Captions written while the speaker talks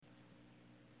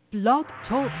Blog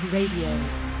Talk Radio.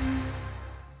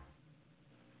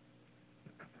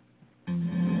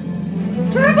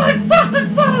 Turn my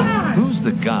fucking phone on! Who's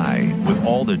the guy with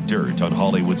all the dirt on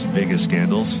Hollywood's biggest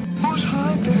scandals? Who's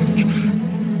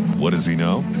hiding? What does he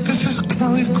know? This is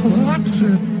Kelly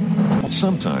Clarkson.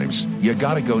 Sometimes you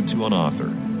gotta go to an author,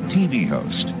 TV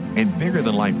host, and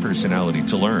bigger-than-life personality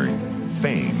to learn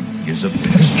fame is a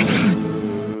bitch.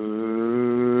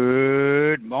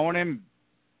 Good morning,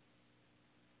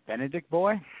 Benedict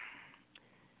boy.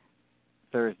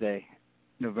 Thursday,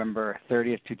 November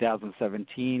 30th,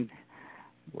 2017.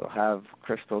 We'll have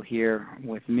Crystal here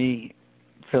with me,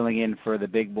 filling in for the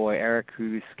big boy Eric,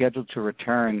 who's scheduled to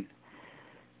return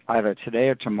either today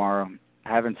or tomorrow. I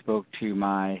haven't spoke to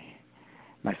my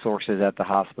sources at the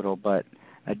hospital, but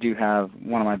I do have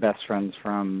one of my best friends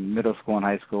from middle school and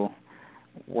high school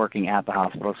working at the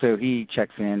hospital. So he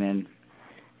checks in and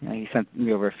he sent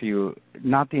me over a few,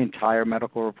 not the entire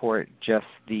medical report, just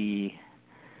the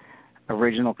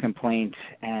original complaint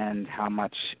and how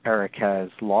much Eric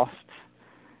has lost.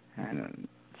 And it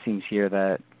seems here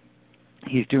that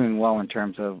he's doing well in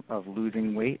terms of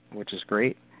losing weight, which is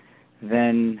great.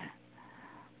 Then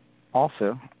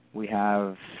also we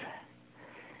have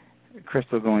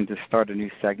Crystal going to start a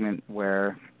new segment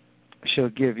where she'll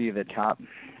give you the top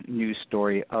news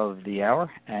story of the hour,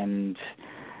 and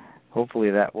hopefully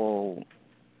that will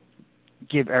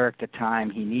give Eric the time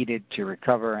he needed to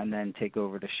recover and then take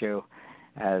over the show,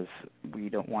 as we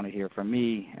don't want to hear from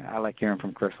me. I like hearing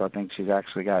from Crystal. I think she's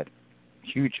actually got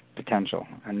huge potential,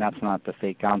 and that's not the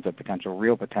fake concept potential,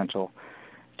 real potential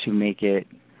to make it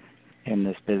in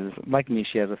this business. Like me,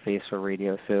 she has a face for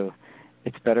radio, so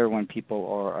it's better when people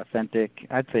are authentic.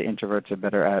 I'd say introverts are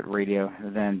better at radio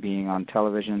than being on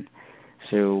television.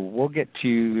 So we'll get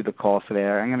to the calls today.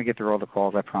 I'm going to get through all the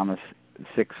calls, I promise.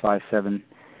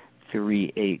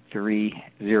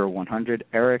 657-383-0100.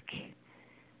 Eric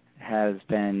has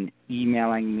been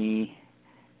emailing me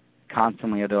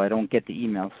constantly, although I don't get the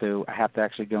email, so I have to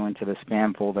actually go into the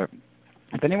spam folder.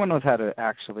 If anyone knows how to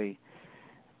actually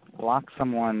block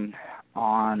someone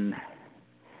on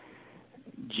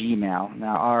Gmail.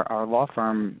 Now, our law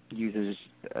firm uses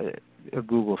a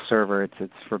Google server. It's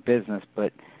for business,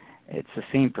 but it's the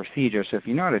same procedure. So if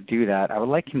you know how to do that, I would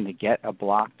like him to get a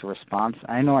blocked response.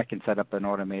 I know I can set up an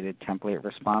automated template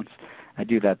response. I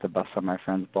do that to bust on my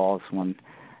friends' balls when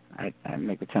I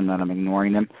make pretend that I'm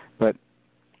ignoring them. But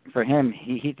for him,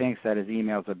 he thinks that his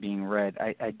emails are being read.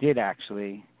 I did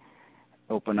actually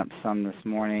open up some this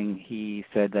morning. He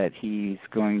said that he's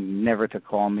going never to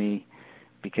call me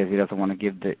because he doesn't want to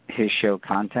give his show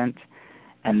content.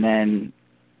 And then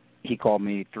he called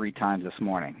me 3 times this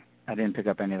morning. I didn't pick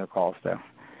up any of the calls, though.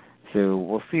 So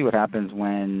we'll see what happens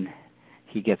when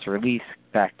he gets released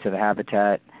back to the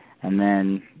habitat, and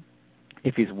then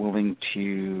if he's willing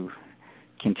to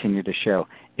continue the show.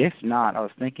 If not, I was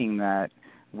thinking that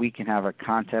we can have a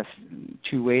contest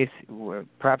 2 ways.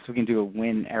 Perhaps we can do a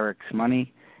win Eric's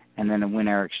money and then a win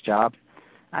Eric's job.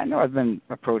 I know I've been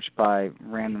approached by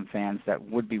random fans that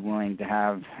would be willing to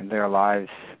have their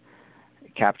lives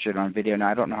captured on video. Now,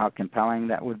 I don't know how compelling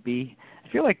that would be. I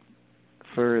feel like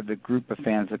for the group of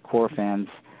fans, the core fans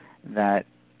that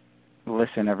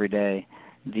listen every day,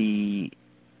 the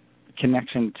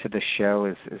connection to the show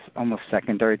is almost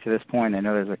secondary to this point. I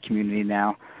know there's a community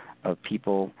now of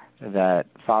people that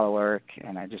follow Eric,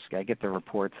 and I get the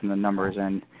reports and the numbers,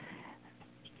 and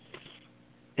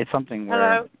it's something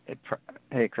where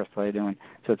hey, Crystal, how you doing?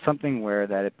 So it's something where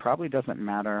that it probably doesn't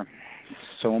matter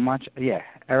so much. Yeah,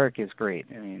 Eric is great.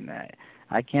 I mean,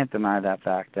 I can't deny that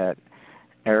fact that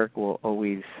Eric will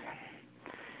always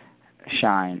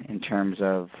shine in terms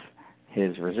of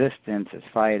his resistance, his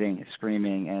fighting, his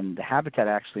screaming, and the habitat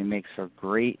actually makes for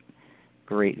great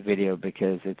video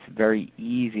because it's very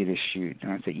easy to shoot. I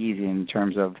don't say easy in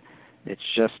terms of it's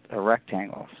just a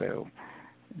rectangle, so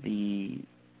the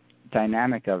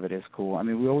dynamic of it is cool. I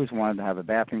mean, we always wanted to have a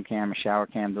bathroom cam, a shower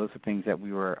cam. Those are things that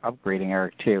we were upgrading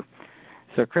Eric to.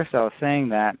 So, Crystal, I was saying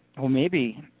that, well,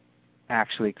 maybe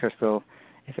actually, Crystal,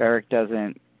 if Eric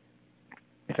doesn't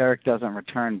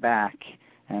return back,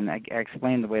 and I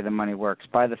explained the way the money works,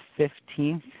 by the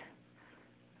 15th,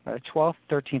 by the 12th,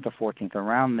 13th, or 14th,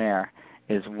 around there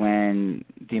is when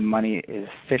the money is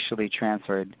officially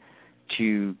transferred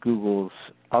to Google's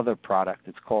other product.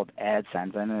 It's called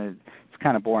AdSense. I know it's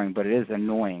kind of boring, but it is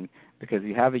annoying because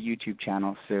you have a YouTube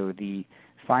channel, so the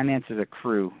finances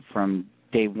accrue from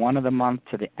day 1 of the month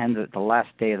to the end of the last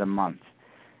day of the month.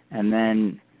 And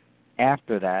then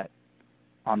after that,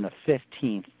 on the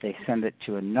 15th, they send it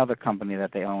to another company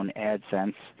that they own,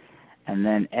 AdSense, and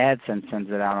then AdSense sends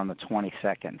it out on the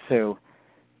 22nd. So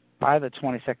by the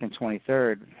 22nd,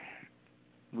 23rd,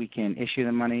 we can issue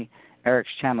the money. Erik's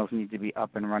channels need to be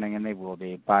up and running, and they will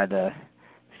be by the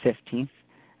 15th.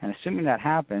 And assuming that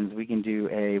happens, we can do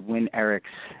a win Erik's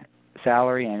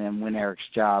salary and then win Erik's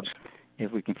job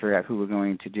if we can figure out who we're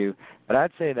going to do. But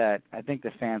I'd say that I think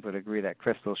the fans would agree that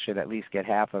Crystal should at least get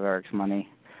half of Erik's money,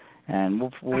 and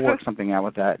we'll work something out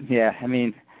with that. Yeah, I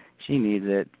mean, she needs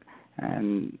it,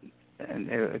 and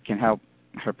it can help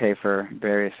her pay for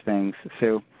various things.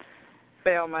 So,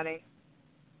 bail money.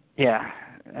 Yeah,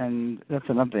 and that's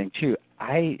another thing, too.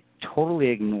 I totally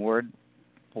ignored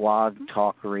Blog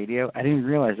Talk Radio. I didn't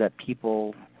realize that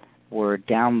people were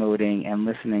downloading and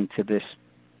listening to this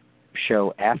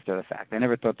show after the fact. I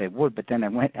never thought they would, but then I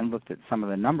went and looked at some of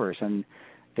the numbers, and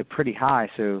they're pretty high.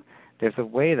 So there's a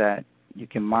way that you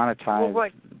can monetize. Well,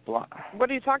 what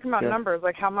are you talking about, numbers?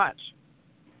 Like how much?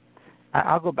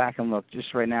 I'll go back and look.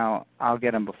 Just right now, I'll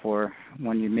get them before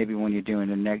when you're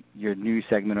doing your news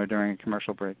segment or during a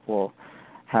commercial break. We'll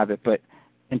have it. But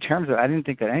in terms of, I didn't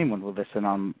think that anyone would listen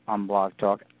on Blog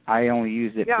Talk. I only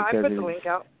used it because I put the link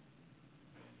out.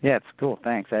 Yeah, it's cool.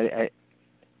 Thanks.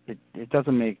 It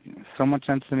doesn't make so much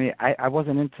sense to me. I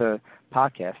wasn't into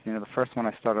podcasts. The first one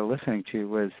I started listening to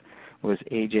was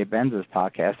AJ Benz's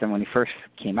podcast, and when he first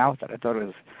came out with it, I thought it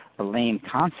was a lame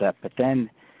concept. But then,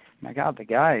 my God, the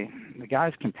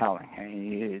guy's compelling. I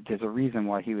mean, there's a reason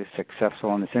why he was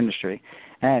successful in this industry.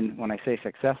 And when I say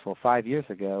successful, 5 years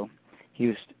ago, he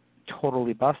was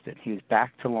totally busted. He was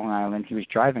back to Long Island. He was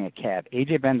driving a cab.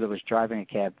 AJ Benza was driving a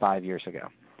cab 5 years ago.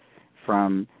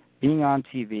 From being on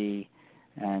TV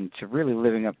and to really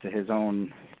living up to his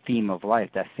own theme of life,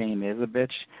 that fame is a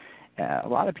bitch. A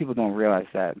lot of people don't realize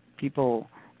that people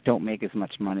don't make as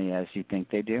much money as you think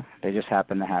they do. They just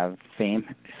happen to have fame.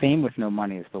 Fame with no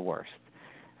money is the worst.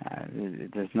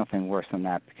 There's nothing worse than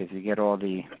that because you get all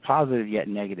the positive yet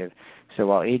negative. So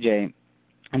while AJ,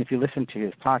 and if you listen to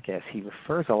his podcast, he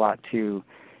refers a lot to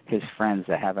his friends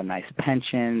that have a nice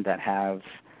pension, that have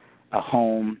a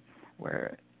home,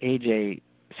 where AJ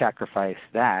sacrificed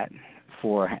that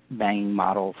for banging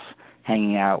models,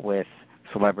 hanging out with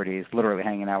celebrities, literally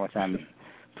hanging out with them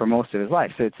for most of his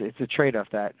life. So it's a trade-off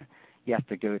that you have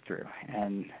to go through.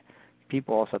 And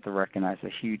people also have to recognize the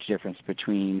huge difference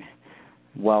between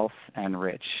wealth and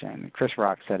rich. And Chris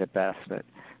Rock said it best, that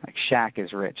like Shaq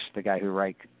is rich. The guy who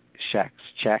writes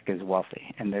Shaq is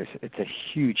wealthy. And it's a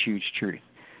huge, huge truth.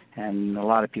 And a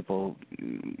lot of people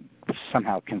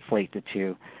somehow conflate the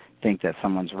two, think that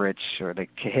someone's rich or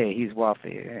hey, he's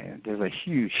wealthy. There's a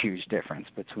huge, huge difference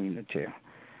between the two.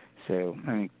 So,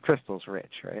 I mean, Crystal's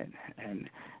rich, right? And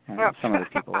some of the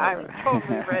people I'm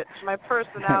totally rich. My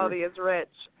personality is rich.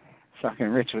 Fucking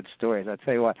rich with stories. I'll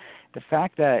tell you what, the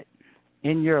fact that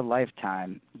in your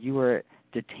lifetime you were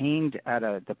detained at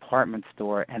a department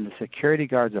store and the security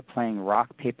guards are playing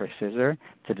rock, paper, scissors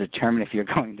to determine if you're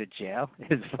going to jail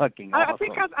is fucking awesome. I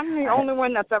think I'm the only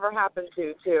one that's ever happened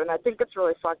to, too, and I think it's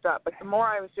really fucked up. But the more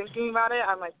I was thinking about it,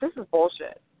 I'm like, this is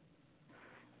bullshit.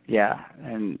 Yeah,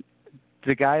 and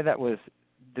the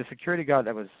security guard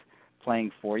that was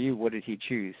playing for you, what did he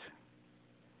choose?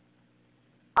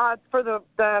 For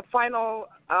the final,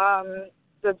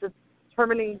 the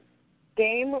determining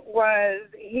game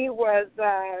he was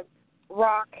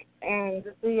rock and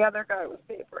the other guy was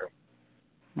paper.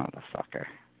 Motherfucker.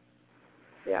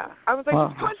 Yeah. I was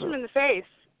like, punch him in the face.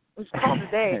 It was called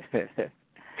a day.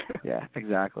 Yeah,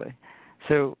 exactly.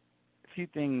 So, a few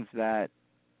things that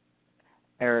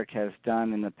Erik has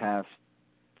done in the past,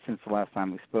 since the last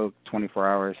time we spoke, 24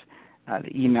 hours. The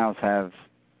emails have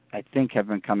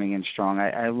been coming in strong.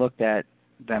 I looked at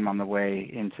them on the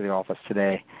way into the office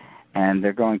today, and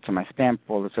they're going to my spam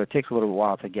folder, so it takes a little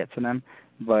while to get to them.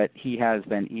 But he has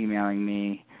been emailing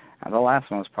me. The last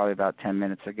one was probably about 10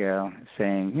 minutes ago,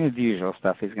 saying the usual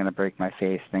stuff. He's going to break my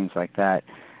face, things like that.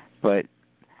 But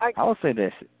I will say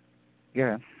this.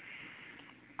 Yeah.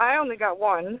 I only got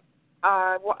one.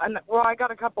 I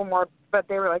got a couple more, but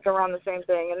they were like around the same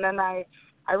thing. And then I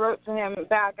wrote to him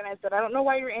back, and I said, I don't know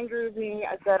why you're angry with me.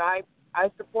 I said, I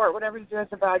support whatever you're doing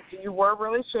about you. You were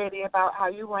really shady about how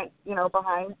you went,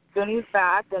 behind Vinny's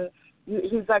back. And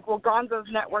he's like, well, Gonzo's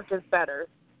network is better.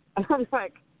 And I'm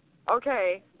like,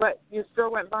 okay, but you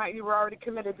still went behind. You were already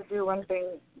committed to do one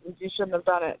thing. You shouldn't have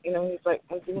done it. He's like,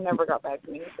 and he never got back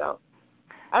to me. So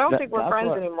I don't think we're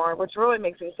friends anymore, which really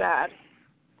makes me sad.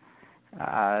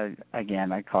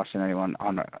 Again, I caution anyone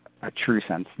on a true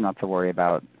sense not to worry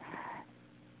about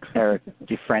Erik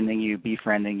befriending you.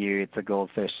 It's a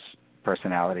goldfish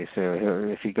personality. So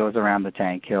if he goes around the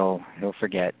tank, he'll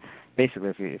forget. basically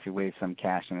if you wave some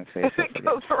cash in his face. It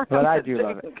goes around But I the do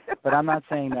love it. thing. But I'm not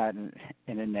saying that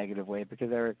in a negative way,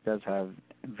 because Erik does have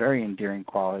very endearing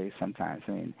qualities sometimes.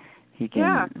 I mean, he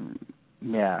can,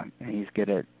 yeah, and he's good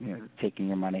at taking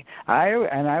your money.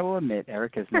 I will admit,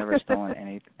 Erik has never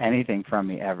stolen anything from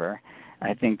me ever.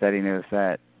 I think that he knows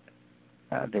that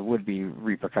there would be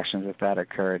repercussions if that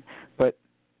occurred. But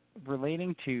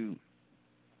relating to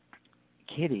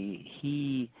Kitty,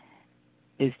 he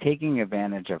is taking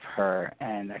advantage of her,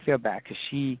 and I feel bad because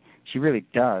she really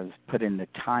does put in the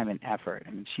time and effort.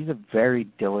 I mean, she's a very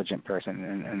diligent person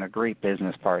and a great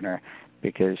business partner,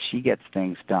 because she gets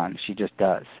things done. She just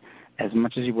does. As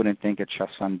much as you wouldn't think a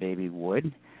trust fund baby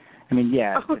would. I mean,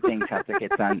 yeah, the things have to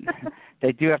get done.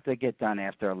 They do have to get done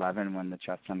after 11 when the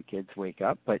trust fund kids wake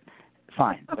up, but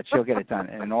fine. But she'll get it done.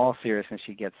 And in all seriousness,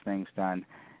 she gets things done.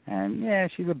 And, yeah,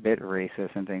 she's a bit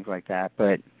racist and things like that,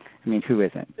 but, I mean, who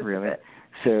isn't, really?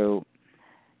 So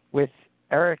with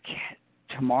Erik,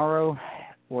 tomorrow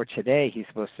or today he's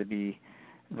supposed to be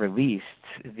released.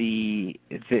 It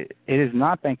has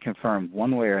not been confirmed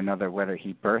one way or another whether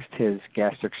he burst his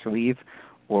gastric sleeve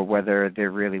or whether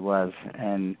there really was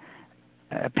an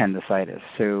appendicitis.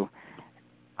 So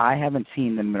I haven't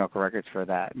seen the medical records for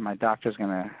that. My doctor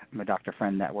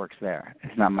friend that works there,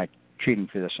 it's not my treating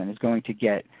physician, is going to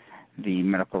get the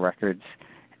medical records.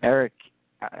 Erik,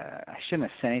 I shouldn't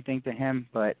have said anything to him,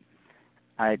 but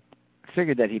I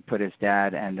figured that he put his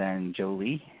dad and then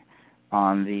Jolie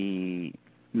on the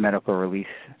medical release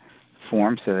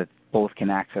form so that both can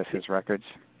access his records.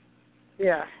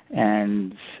 Yeah.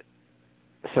 And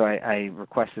so I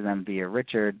requested them via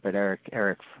Richard, but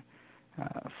Erik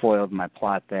foiled my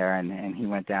plot there, and he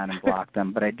went down and blocked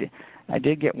them. But I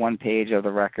did get one page of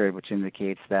the record which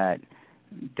indicates that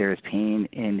there's pain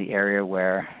in the area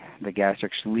where the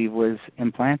gastric sleeve was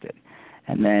implanted.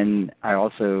 And then I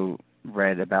also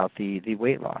read about the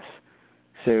weight loss.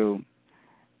 So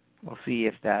we'll see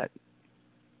if that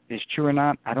is true or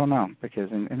not. I don't know,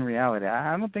 because in reality,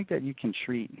 I don't think that you can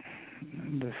treat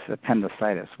this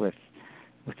appendicitis with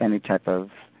any type of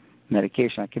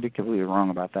medication. I could be completely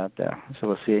wrong about that, though. So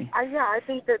we'll see. I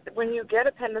think that when you get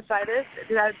appendicitis,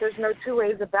 there's no two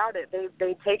ways about it.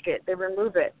 They take it. They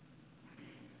remove it.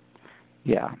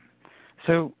 Yeah.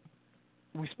 So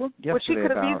we spoke yesterday which he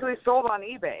could have about, easily sold on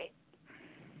eBay.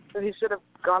 So he should have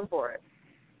gone for it.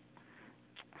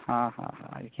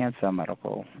 You can't sell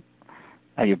medical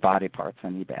your body parts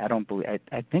on eBay. I don't believe.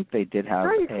 I think they did have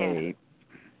sure you can.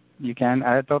 You can.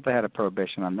 I thought they had a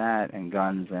prohibition on that, and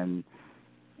guns, and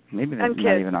maybe they're and not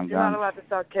kids. even on You're guns. not allowed to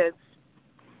sell kids.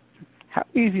 How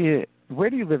easy? Where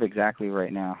do you live exactly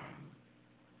right now?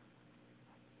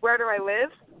 Where do I live?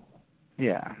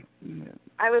 Yeah.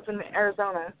 I live in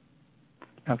Arizona.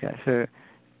 Okay, so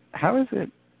how is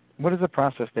it? What is the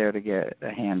process there to get a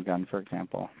handgun, for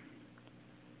example?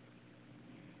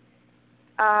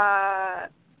 I'm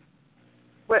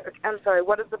sorry.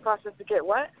 What is the process to get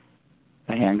what?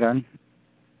 A handgun?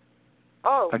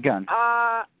 Oh. A gun.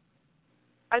 I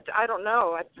don't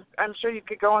know. I'm sure you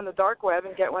could go on the dark web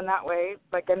and get one that way,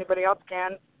 like anybody else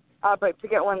can. But to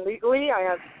get one legally,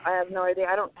 I have no idea.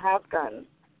 I don't have guns.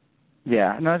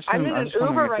 Yeah, no. I'm in an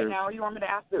Uber right now. You want me to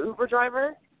ask the Uber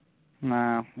driver?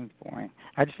 No, it's boring.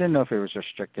 I just didn't know if it was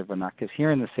restrictive or not, because here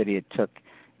in the city it took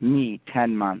me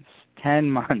 10 months,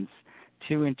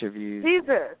 2 interviews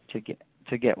Jesus.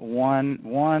 to get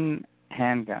one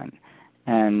handgun,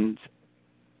 and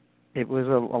it was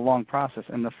a long process.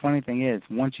 And the funny thing is,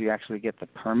 once you actually get the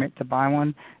permit to buy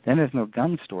one, then there's no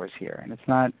gun stores here, and it's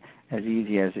not as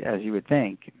easy as you would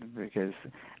think, because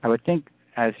I would think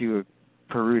as you were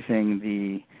perusing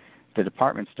the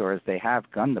department stores, they have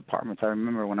gun departments. I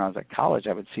remember when I was at college,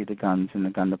 I would see the guns in the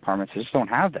gun departments. They just don't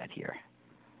have that here.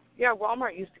 Yeah,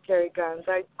 Walmart used to carry guns.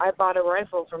 I bought a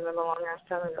rifle from them a long-ass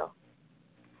time ago.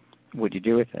 What'd you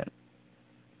do with it?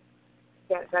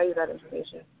 Can't tell you that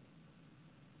information.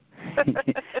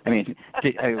 I mean,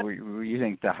 were you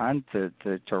using to hunt,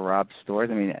 to rob stores?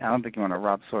 I mean, I don't think you want to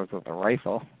rob stores with a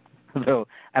rifle, although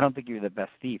I don't think you're the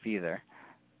best thief either.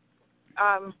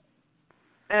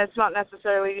 And it's not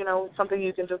necessarily, something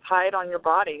you can just hide on your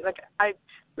body.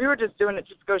 We were just doing it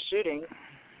just to go shooting.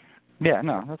 Yeah,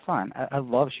 no, that's fine. I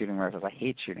love shooting rifles. I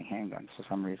hate shooting handguns for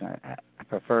some reason. I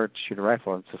prefer to shoot a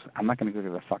rifle. It's just I'm not going to go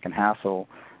through the fucking hassle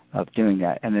of doing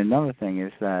that. And another thing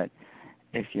is that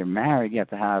if you're married, you have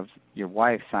to have your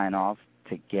wife sign off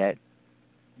to get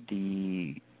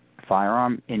the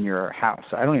firearm in your house.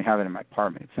 So I don't even have it in my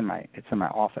apartment. It's in my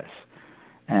office.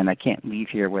 And I can't leave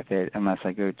here with it unless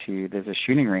I go to, there's a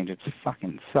shooting range. It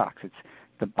fucking sucks. It's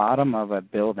the bottom of a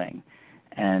building.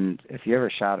 And if you ever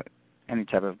shot any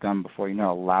type of gun before, you know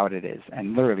how loud it is.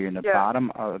 And literally in the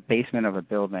bottom of a basement of a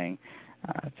building,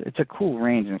 it's a cool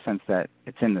range in the sense that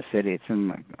it's in the city. It's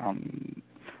in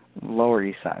Lower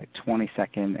East Side,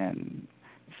 22nd and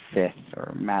 5th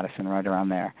or Madison, right around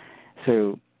there.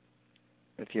 So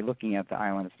if you're looking at the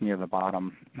island, it's near the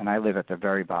bottom, and I live at the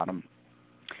very bottom.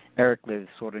 Erik lives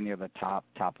sort of near the top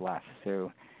left.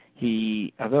 So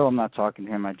he, although I'm not talking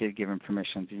to him, I did give him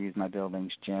permission to use my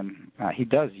building's gym. He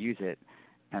does use it,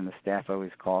 and the staff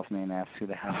always calls me and asks, who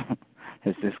the hell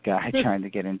is this guy trying to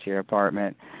get into your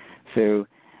apartment? So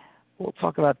we'll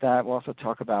talk about that. We'll also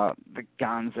talk about the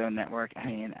Gonzo Network. I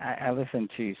mean, I listened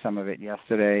to some of it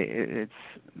yesterday. It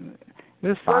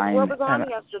was fine. What was on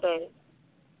yesterday?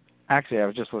 Actually, I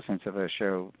was just listening to the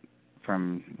show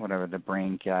from whatever, the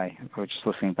Brain guy. I was just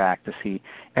listening back to see.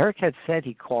 Erik had said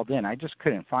he called in. I just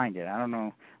couldn't find it. I don't know. I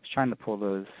was trying to pull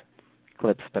those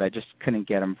clips, but I just couldn't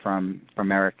get them from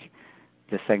Erik,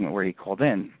 the segment where he called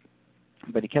in.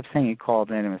 But he kept saying he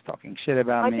called in and was talking shit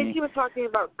about me. I think he was talking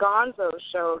about Gonzo's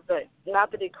show, but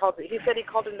not that he called it. He said he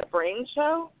called in the Brain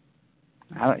show?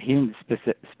 He didn't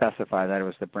specify that it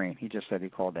was the Brain. He just said he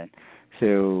called in.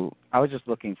 So I was just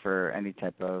looking for any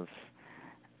type of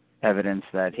evidence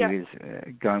that he was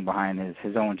going behind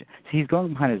his own. See, he's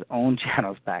going behind his own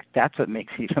channel's back. That's what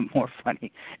makes it even more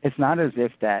funny. It's not as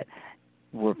if that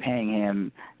we're paying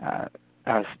him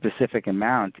a specific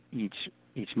amount each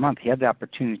month. He had the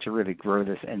opportunity to really grow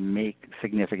this and make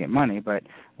significant money, but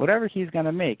whatever he's going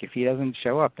to make, if he doesn't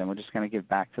show up, then we're just going to give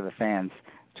back to the fans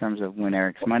in terms of win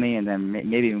Erik's money and then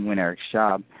maybe even win Erik's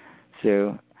job.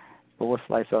 So, but we'll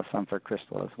slice off some for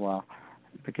Crystal as well,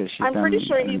 because she's I'm pretty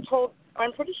sure he told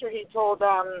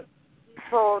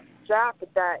Jack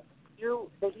that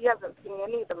he hasn't seen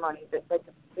any of the money that's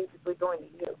basically going to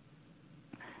you.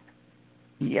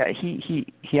 Yeah,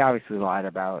 he obviously lied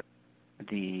about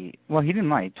he didn't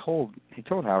lie. He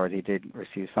told Howard he did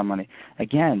receive some money.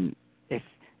 Again, if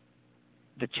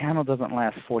the channel doesn't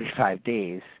last 45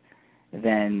 days,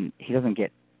 then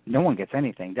no one gets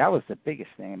anything. That was the biggest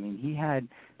thing. I mean,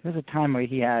 there was a time where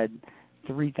he had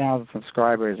 3,000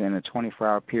 subscribers in a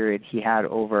 24-hour period. He had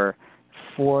over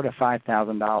 $4,000 to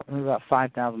 $5,000, about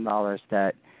 $5,000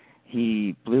 that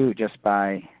he blew just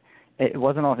by. It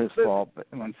wasn't all his fault, but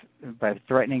by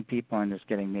threatening people and just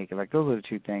getting naked. Like, those are the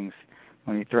two things.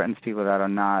 When he threatens people that are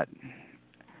not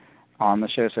on the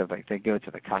show, so if they go to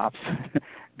the cops,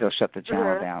 they'll shut the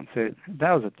channel down. So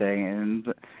that was a thing,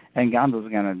 and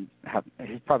Gonzo's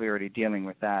he's probably already dealing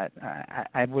with that.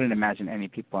 I wouldn't imagine any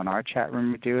people in our chat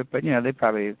room would do it, but they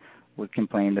probably would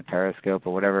complain to Periscope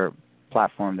or whatever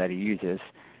platform that he uses,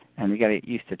 and we got to get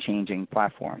used to changing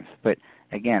platforms. But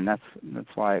again, that's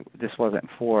why this wasn't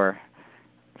for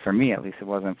me at least. It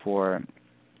wasn't for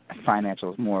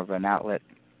financials, more of an outlet.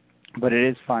 But it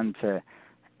is fun to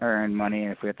earn money,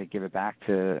 and if we have to give it back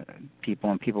to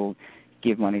people and people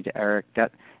give money to Erik,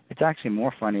 that it's actually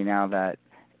more funny now that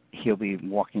he'll be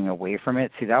walking away from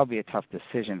it. See, that'll be a tough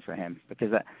decision for him,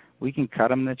 because we can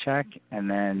cut him the check,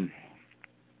 and then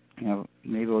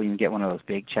maybe we'll even get one of those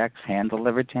big checks hand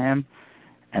delivered to him,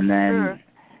 and then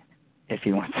if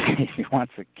he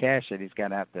wants to cash it, he's got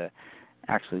to have to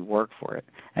actually work for it.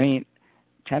 I mean,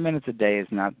 10 minutes a day is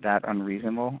not that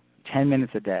unreasonable. 10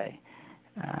 minutes a day.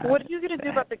 What are you going to do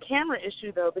about the camera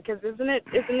issue, though? Because isn't it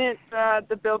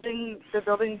the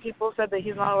building people said that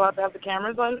he's not allowed to have the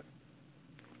cameras on?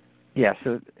 Yeah.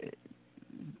 So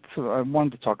I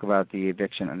wanted to talk about the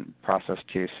eviction process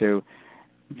too. So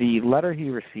the letter he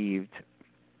received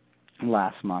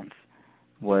last month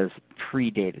was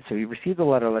predated. So he received the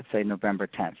letter, let's say November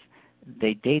 10th.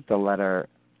 They date the letter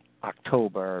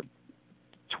October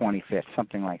 25th,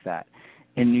 something like that.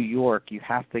 In New York, you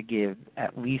have to give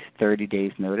at least 30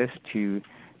 days notice to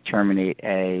terminate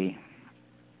a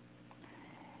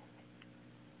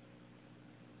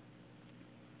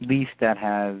lease that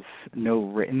has no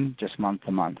written, just month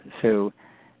to month. So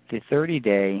the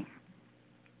 30-day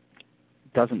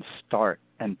doesn't start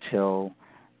until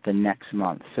the next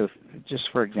month. So just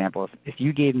for example, if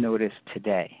you gave notice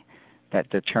today that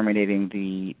they're terminating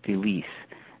the lease,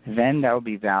 then that would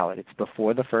be valid. It's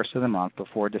before the first of the month,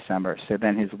 before December. So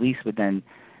then his lease would then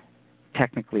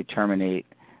technically terminate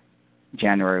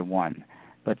January 1.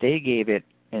 But they gave it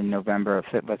in November,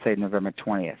 let's say November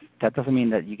 20th. That doesn't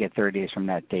mean that you get 30 days from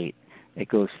that date. It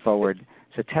goes forward.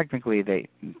 So technically they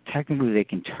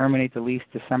can terminate the lease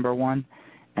December 1,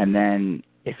 and then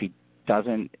if he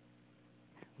doesn't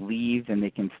leave, then they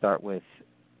can start with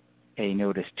a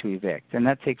notice to evict. And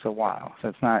that takes a while. So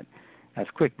it's not as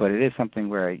quick, but it is something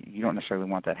where you don't necessarily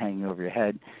want that hanging over your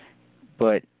head.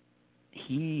 But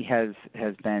he has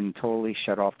been totally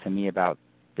shut off to me about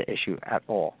the issue at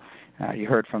all. you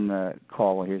heard from the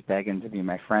call where he was begging to be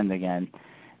my friend again.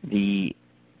 The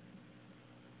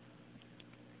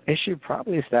issue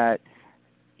probably is that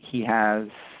he has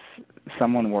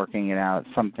someone working it out,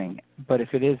 something. But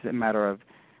if it is a matter of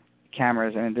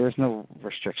cameras, and there's no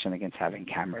restriction against having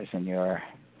cameras in your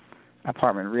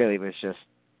apartment, really, it was just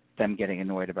them getting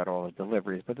annoyed about all the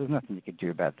deliveries, but there's nothing you could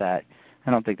do about that.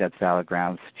 I don't think that's valid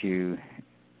grounds to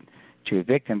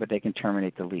evict him, but they can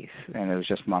terminate the lease, and it was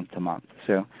just month to month.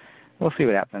 So we'll see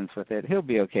what happens with it. He'll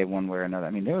be okay one way or another.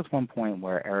 I mean, there was one point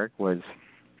where Eric was,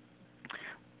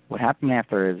 what happened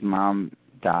after his mom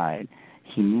died,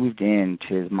 he moved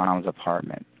into his mom's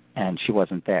apartment, and she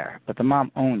wasn't there, but the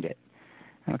mom owned it.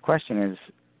 And the question is,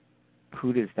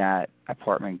 who does that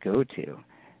apartment go to?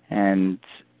 And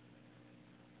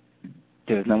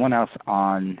there's no one else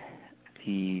on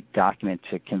the document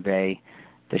to convey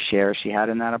the share she had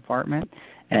in that apartment,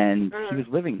 and he was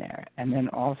living there. And then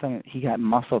all of a sudden, he got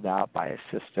muscled out by his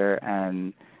sister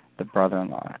and the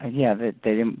brother-in-law. And yeah,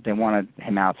 they wanted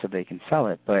him out so they can sell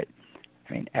it, but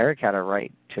I mean, Eric had a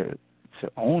right to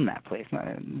own that place.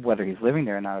 Whether he's living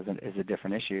there or not is a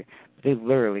different issue. But they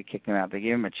literally kicked him out. They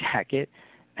gave him a jacket,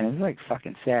 and it was like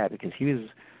fucking sad because he was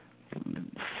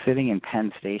sitting in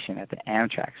Penn Station at the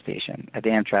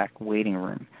Amtrak waiting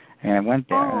room. And I went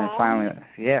there, and then finally,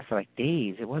 for like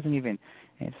days. It wasn't even,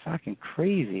 it's fucking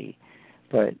crazy.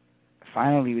 But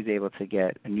finally he was able to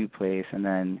get a new place, and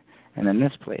then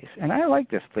this place. And I like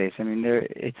this place. I mean,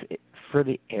 for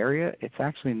the area, it's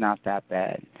actually not that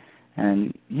bad.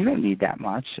 And you don't need that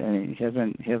much. I mean, he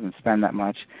doesn't spend that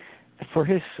much. For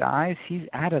his size, he's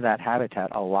out of that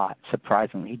habitat a lot,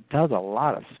 surprisingly. He does a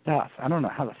lot of stuff. I don't know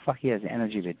how the fuck he has the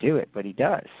energy to do it, but he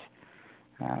does.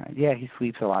 He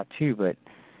sleeps a lot too, but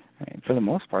for the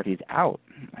most part, he's out.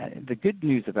 The good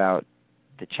news about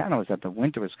the channel is that the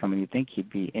winter was coming. You'd think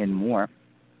he'd be in more,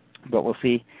 but we'll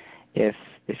see if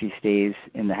he stays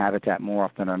in the habitat more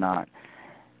often or not.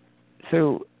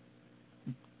 So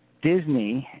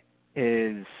Disney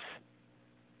is,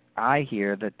 I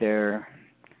hear that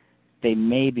they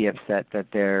may be upset that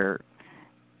their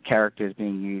character is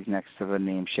being used next to the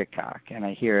name Shitcock, and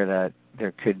I hear that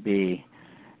there could be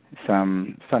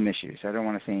some issues. I don't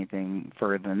want to say anything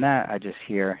further than that. I just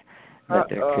hear that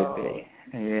there could be.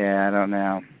 Yeah, I don't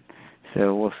know.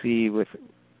 So we'll see with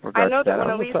regards to that. I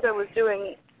know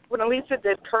that when Elisa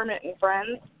did Kermit and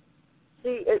Friends,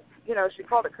 she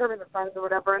called it Kermit and Friends or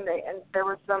whatever, and there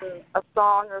was a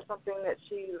song or something that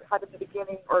she had at the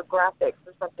beginning, or graphics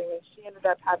or something, and she ended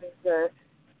up having to,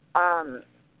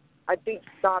 I think,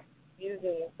 stop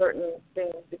using certain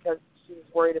things because she was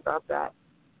worried about that.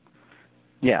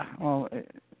 Yeah, well,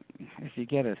 if you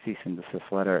get a cease and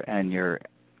desist letter and you're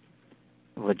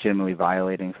legitimately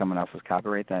violating someone else's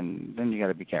copyright, then you got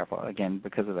to be careful, again,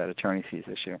 because of that attorney fees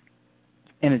issue,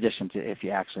 in addition to if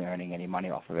you're actually earning any money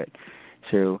off of it.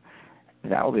 So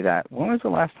that will be that. When was the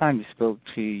last time you spoke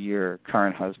to your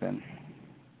current husband?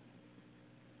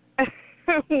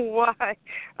 Why?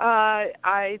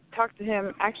 I talked to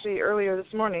him actually earlier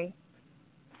this morning.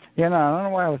 Yeah, no, I don't know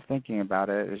why I was thinking about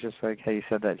it. It was just like how you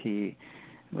said that he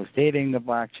was dating the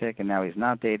black chick, and now he's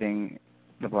not dating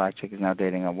the black chick. He's now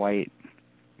dating a white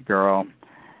girl,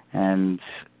 and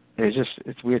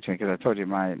it's weird to me because I told you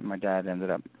my dad ended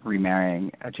up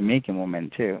remarrying a Jamaican woman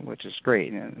too, which is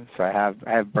great. And so I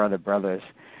have brothers,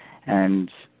 and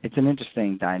it's an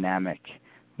interesting dynamic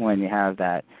when you have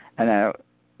that. And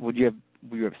were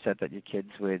you upset that your kids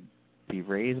would be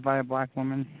raised by a black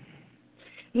woman?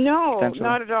 No,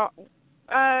 not at all.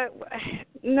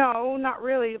 No, not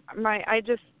really. I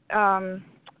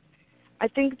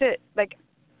think that, like,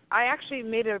 I actually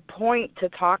made a point to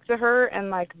talk to her and,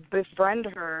 like, befriend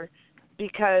her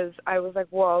because I was like,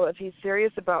 well, if he's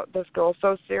serious about this girl,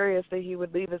 so serious that he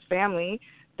would leave his family,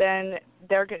 then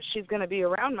she's going to be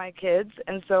around my kids.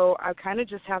 And so I kind of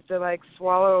just have to, like,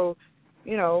 swallow,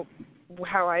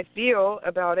 how I feel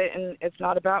about it. And it's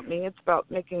not about me. It's about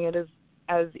making it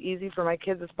as easy for my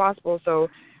kids as possible. So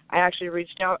I actually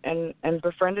reached out and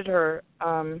befriended her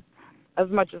as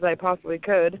much as I possibly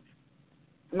could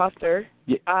muster.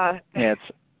 It's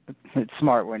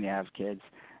smart when you have kids.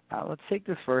 Let's take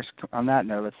this first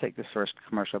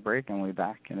commercial break, and we'll be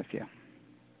back in a few.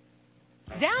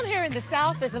 Down here in the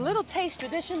South, there's a little taste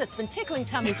tradition that's been tickling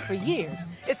tummies for years.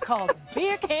 It's called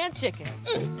beer can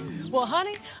chicken. Well,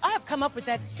 honey, I have come up with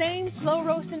that same slow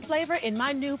roasting flavor in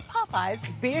my new Popeyes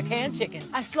beer can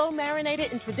chicken. I slow marinate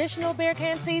it in traditional beer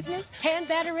can seasonings, hand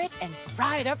batter it, and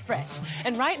fry it up fresh.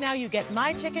 And right now you get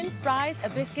my chicken, fries, a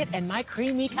biscuit, and my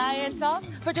creamy cayenne sauce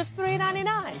for just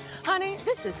 $3.99. Honey,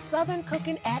 this is Southern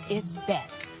cooking at its best.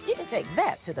 You can take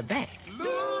that to the bank.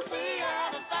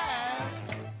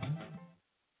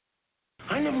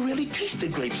 never really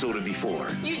tasted grape soda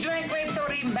before. You drank grape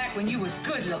soda even back when you was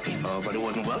good looking. Oh, but it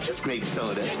wasn't Welch's grape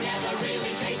soda. You never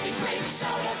really tasted grape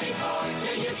soda before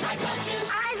till you tried Welch's.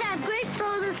 I've had grape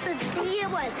soda since the year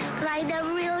was, but I never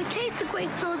really tasted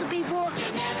grape soda before. You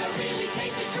never really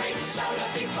tasted grape soda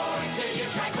before till you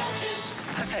tried Welch's.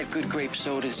 I've had good grape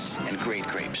sodas and great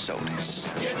grape sodas.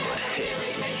 You never really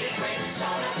tasted grape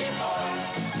soda before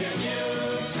till you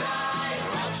tried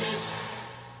Welch's.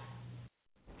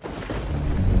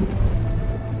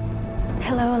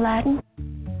 Hello, Aladdin.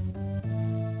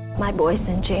 My boy's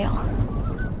in jail.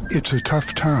 It's a tough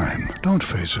time. Don't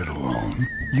face it alone.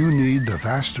 You need the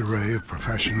vast array of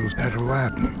professionals at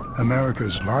Aladdin,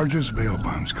 America's largest bail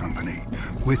bonds company,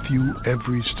 with you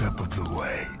every step of the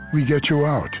way. We get you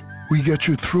out. We get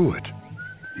you through it.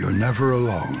 You're never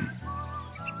alone.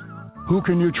 Who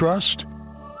can you trust?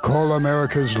 Call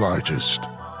America's largest.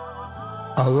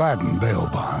 Aladdin Bail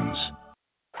Bonds.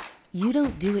 You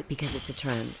don't do it because it's a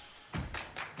trend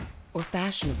or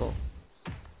fashionable.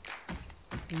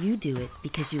 You do it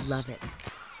because you love it.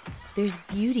 There's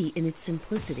beauty in its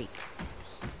simplicity.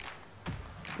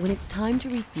 When it's time to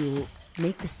refuel,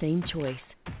 make the same choice.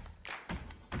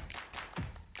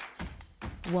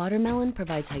 Watermelon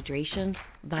provides hydration,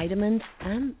 vitamins,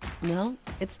 and, well,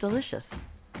 it's delicious.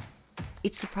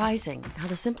 It's surprising how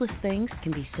the simplest things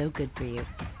can be so good for you.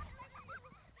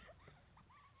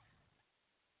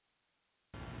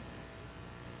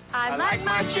 I like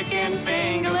my chicken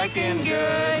finger licking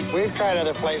good. We've tried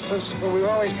other places, but we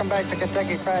always come back to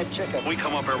Kentucky Fried Chicken. We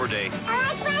come up every day.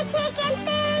 I like my chicken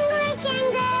finger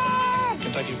licking good.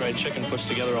 Kentucky Fried Chicken puts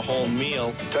together a whole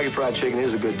meal. Kentucky Fried Chicken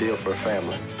is a good deal for a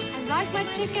family. I like my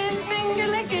chicken finger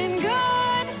licking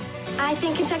good. I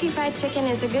think Kentucky Fried Chicken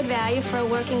is a good value for a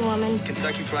working woman.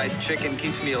 Kentucky Fried Chicken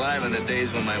keeps me alive on the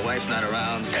days when my wife's not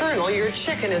around. Colonel, your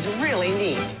chicken is really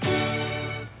neat.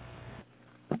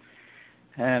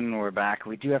 And we're back.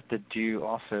 We do have to do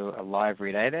also a live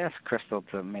read. I had asked Crystal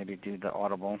to maybe do the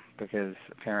Audible because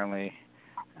apparently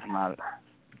I'm not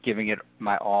giving it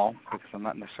my all because I'm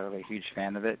not necessarily a huge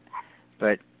fan of it.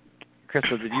 But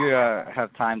Crystal, did you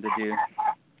have time to do?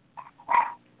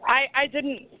 I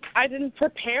didn't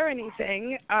prepare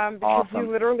anything because awesome.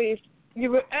 you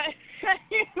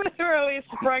literally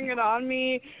sprung it on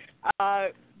me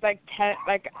like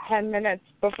 10 minutes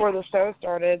before the show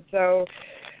started. So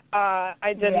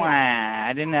I didn't. Wah,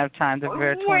 I didn't have time to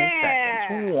prepare 20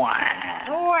 seconds. Wah.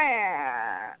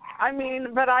 I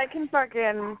mean, but I can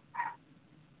fucking,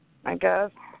 I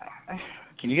guess.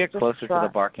 Can you get closer to the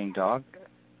barking dog?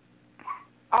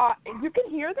 You can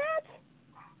hear that?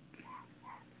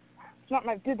 It's not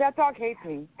my. Dude, that dog hates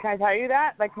me. Can I tell you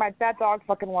that? Like that dog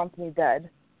fucking wants me dead.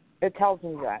 It tells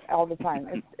me that all the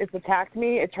time. It's attacked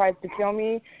me. It tries to kill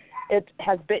me. It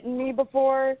has bitten me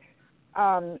before.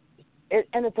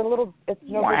 And it's a little, it's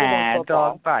no bigger than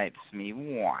football. Dog bites me.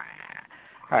 Wah.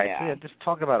 All right, so just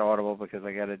talk about Audible because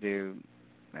I got to do,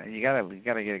 you gotta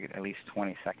get at least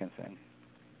 20 seconds in.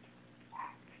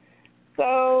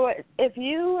 So if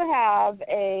you have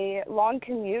a long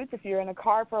commute, if you're in a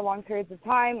car for long periods of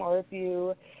time, or if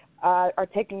you are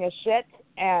taking a shit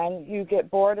and you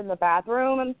get bored in the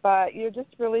bathroom, but you're just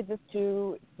really just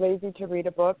too lazy to read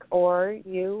a book, or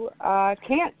you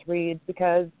can't read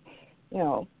because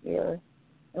you're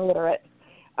illiterate.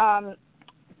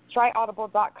 Try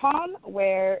audible.com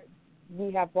where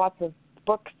we have lots of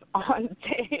books on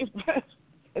tape.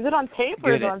 Is it on tape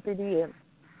or is it on CD?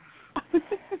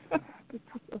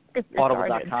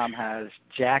 Audible.com has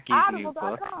Jackie's new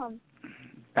book,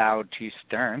 Bow to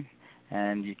Stern,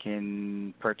 and you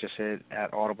can purchase it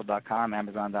at audible.com,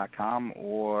 amazon.com,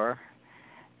 or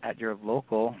at your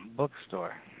local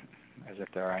bookstore, as if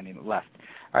there are any left.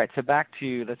 All right, so back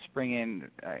to, let's bring in,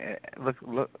 look,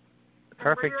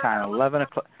 perfect time, 11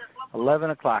 o'clock. 11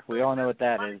 o'clock. We all know what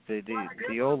that is.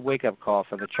 The old wake-up call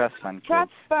for the trust fund kids.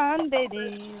 Trust fund,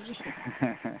 baby.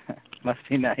 Must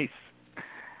be nice.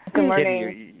 Good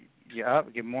morning. You're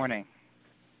up. Good morning.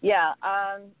 Yeah.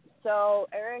 So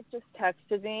Eric just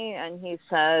texted me, and he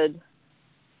said,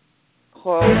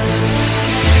 quote,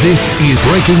 "This is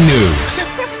breaking news."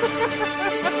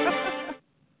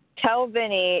 Tell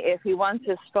Vinny if he wants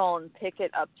his phone, pick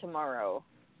it up tomorrow.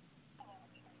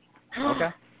 Okay.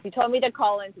 He told me to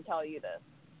call in to tell you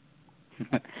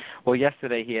this. Well,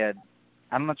 yesterday he had,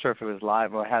 I'm not sure if it was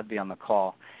live or it had to be on the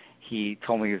call, he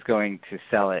told me he was going to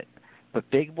sell it. But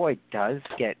Big Boy does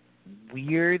get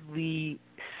weirdly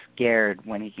scared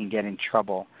when he can get in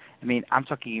trouble. I mean, I'm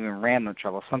talking even random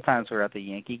trouble. Sometimes we're at the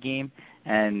Yankee game,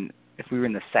 and if we were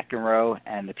in the second row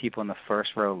and the people in the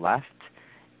first row left,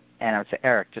 and I would say,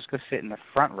 Eric, just go sit in the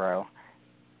front row,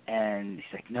 And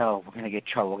he's like, no, we're going to get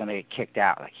in trouble. We're going to get kicked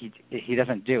out. Like, he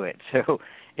doesn't do it. So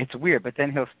it's weird. But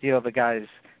then he'll steal the guy's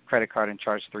credit card and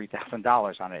charge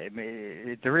 $3,000 on it.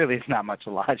 There really is not much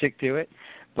logic to it.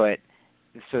 But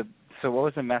so what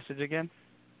was the message again?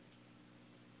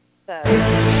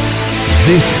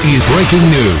 This is breaking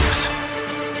news.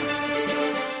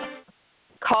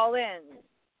 Call in.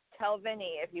 Tell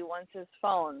Vinny if he wants his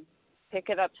phone. Pick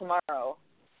it up tomorrow.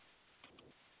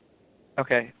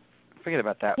 Okay. Forget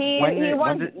about that. He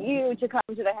wants you to come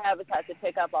to the Habitat to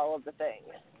pick up all of the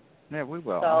things. Yeah, we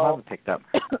will. So, I'll have it picked up.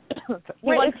 He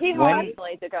wants he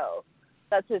personally to go.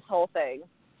 That's his whole thing.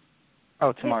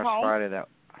 Oh, tomorrow's Friday, though.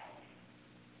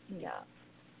 Yeah.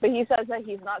 But he says that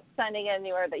he's not sending it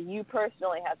anywhere, that you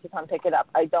personally have to come pick it up.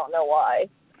 I don't know why.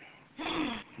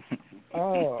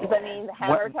 Oh. Does that mean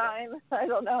hammer time? I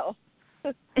don't know.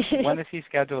 When is he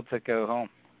scheduled to go home?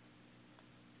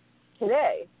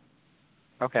 Today.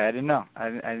 Okay, I didn't know.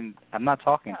 I'm not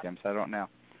talking to him, so I don't know.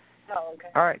 Oh, okay.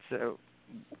 All right, so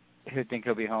you think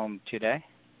he'll be home today?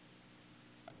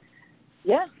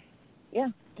 Yeah. Yeah.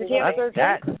 Did he have a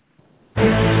that?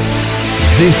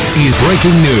 This is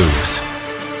breaking news.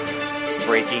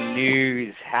 Breaking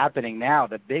news happening now.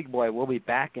 The big boy will be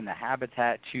back in the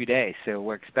Habitat today, so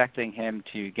we're expecting him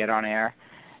to get on air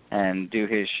and do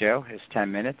his show, his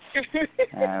 10 minutes,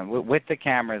 with the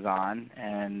cameras on.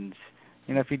 And,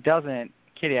 if he doesn't,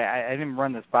 Kitty, I didn't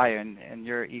run this by you, and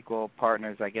you're equal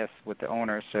partners, I guess, with the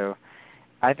owner, so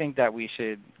I think that we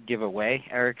should give away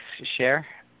Erik's share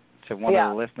to one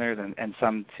of the listeners and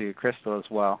some to Crystal as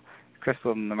well.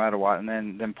 Crystal, no matter what, and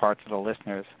then parts of the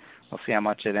listeners. We'll see how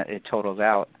much it totals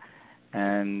out.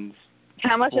 And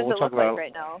how much does it look like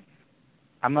right now?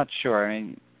 I'm not sure. I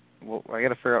mean, I got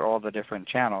to figure out all the different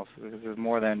channels because there's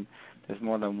more than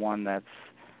one that's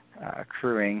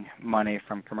accruing money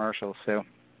from commercials. So,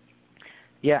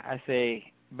 yeah, I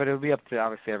say, but it'll be up to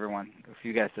obviously everyone. If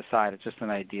you guys decide, it's just an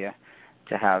idea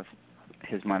to have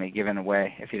his money given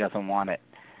away if he doesn't want it.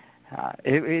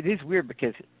 It is weird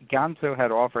because Gonzo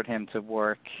had offered him to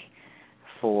work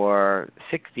for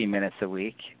 60 minutes a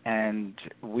week, and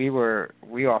we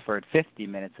offered 50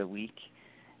 minutes a week,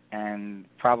 and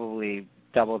probably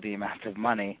double the amount of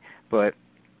money. But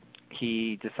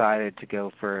he decided to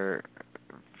go for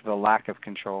the lack of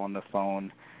control on the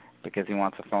phone because he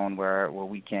wants a phone where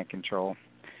we can't control.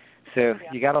 So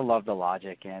you got to love the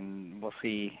logic, and we'll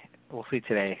see. We'll see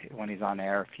today when he's on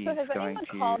air if he's going to. So has anyone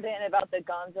called in about the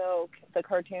Gonzo, the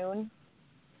cartoon?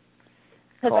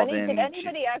 Did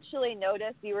anybody actually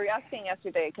notice? You were asking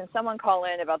yesterday, can someone call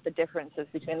in about the differences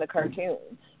between the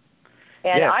cartoons?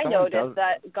 And I noticed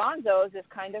that Gonzo's is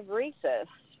kind of racist.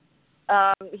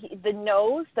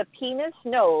 The penis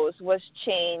nose was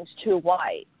changed to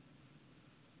white.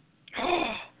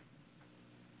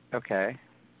 Okay.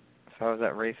 So how is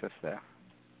that racist, though?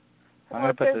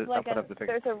 I'll put up the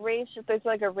picture. There's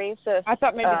like a racist. I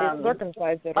thought maybe they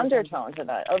circumcised it. Undertone to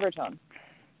that. Overtone.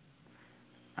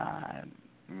 I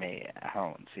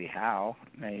don't see how.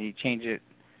 He changed it.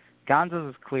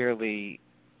 Gonzo's is clearly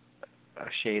a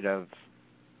shade of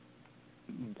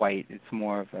white. It's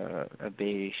more of a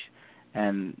beige,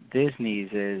 and Disney's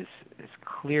is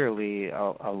clearly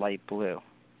a light blue.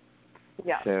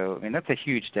 Yeah. So that's a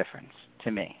huge difference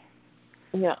to me.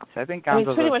 Yeah. So I think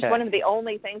Gonzo's pretty much one of the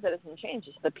only things that hasn't changed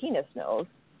is the penis nose.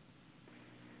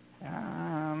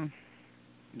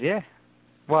 Yeah.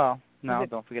 Well, no,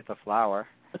 don't forget the flower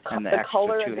and the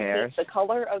extra 2 hairs. The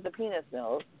color of the penis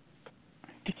nose.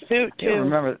 The suit too. Yeah,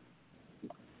 remember?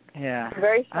 Yeah.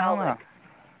 Very phallic.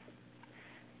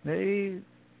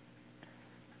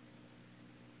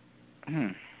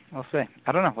 We'll see.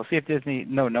 I don't know. We'll see if Disney.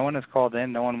 No one has called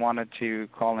in. No one wanted to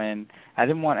call in. I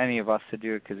didn't want any of us to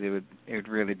do it because it would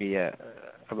really be a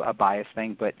biased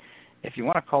thing. But if you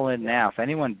want to call in now, if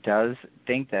anyone does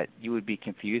think that you would be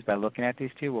confused by looking at these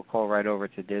two, we'll call right over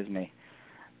to Disney.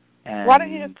 And why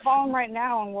don't you just call them right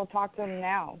now and we'll talk to them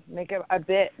now? Make it a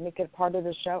bit. Make it part of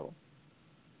the show.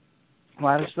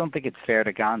 Well, I just don't think it's fair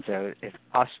to Gonzo if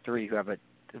us three who have a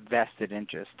vested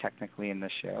interest technically in the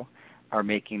show are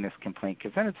making this complaint,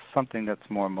 because then it's something that's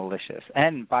more malicious.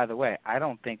 And, by the way, I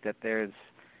don't think that there's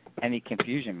any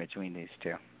confusion between these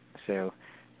two. So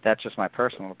that's just my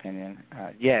personal opinion.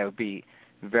 It would be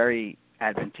very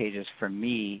advantageous for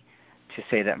me to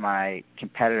say that my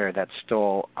competitor that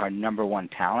stole our number one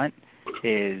talent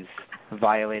is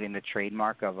violating the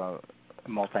trademark of a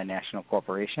multinational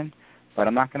corporation, but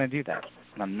I'm not going to do that.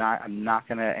 I'm not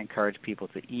going to encourage people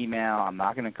to email. I'm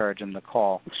not going to encourage them to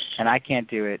call, and I can't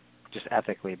do it just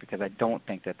ethically because I don't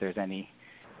think that there's any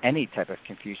type of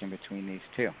confusion between these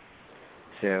two.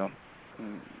 So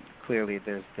clearly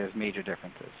there's major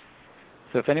differences.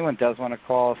 So if anyone does want to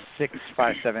call,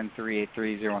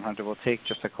 657-383-0100. We'll take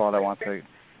just a call that wants to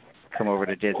come over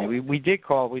to Disney. We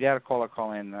had a caller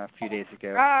call in a few days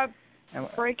ago.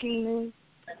 Breaking news.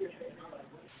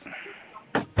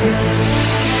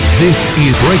 This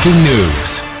is breaking news.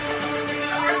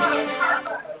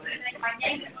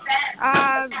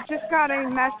 Just got a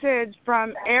message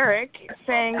from Eric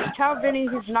saying, tell Vinny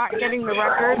he's not getting the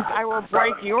records. I will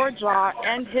break your jaw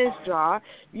and his jaw.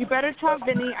 You better tell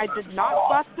Vinny I did not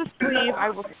bust the sleeve. I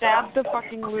will stab the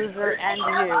fucking loser and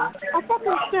you. I'll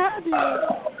fucking stab you.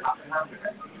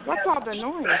 What's all the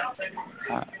noise?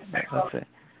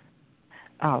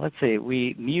 Let's see.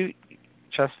 We mute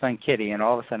Trust Fund Kitty, and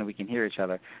all of a sudden we can hear each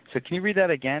other. So can you read that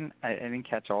again? I didn't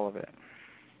catch all of it.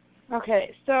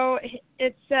 Okay, so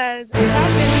it says...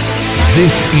 This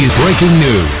is breaking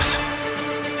news.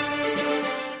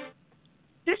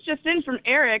 This just in from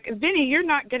Eric. Vinny, you're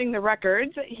not getting the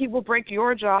records. He will break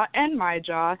your jaw and my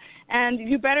jaw. And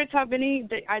you better tell Vinny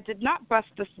that I did not bust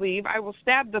the sleeve. I will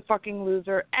stab the fucking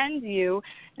loser and you.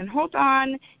 And hold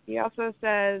on. He also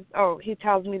says, he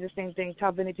tells me the same thing.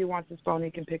 Tell Vinny if he wants his phone, he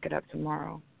can pick it up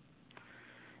tomorrow.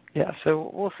 Yeah, so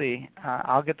we'll see.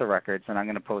 I'll get the records, and I'm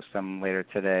going to post them later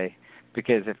today,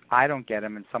 because if I don't get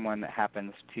them and someone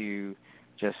happens to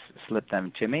just slip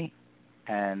them to me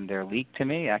and they're leaked to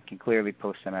me, I can clearly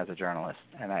post them as a journalist,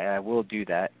 and I will do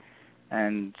that.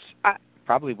 And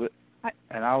probably will.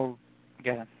 And I'll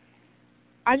get them.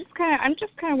 I'm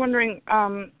just kind of wondering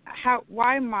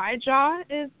why my jaw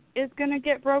is going to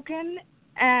get broken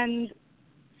and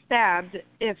stabbed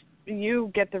if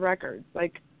you get the records,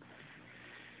 like.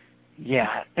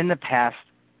 Yeah, in the past,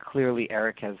 clearly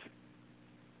Eric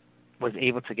was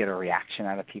able to get a reaction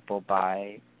out of people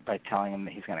by telling them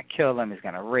that he's going to kill them, he's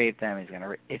going to rape them,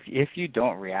 if you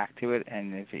don't react to it,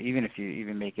 and even if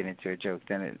you make it into a joke,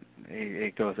 then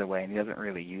it goes away, and he doesn't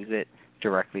really use it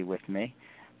directly with me.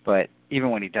 But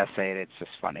even when he does say it, it's just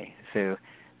funny. So,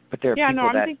 but there are people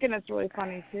I'm thinking it's really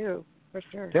funny too, for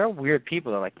sure. There are weird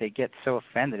people that they get so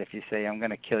offended if you say I'm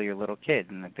going to kill your little kid,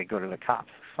 and they go to the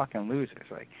cops. Fucking losers,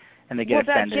 and they get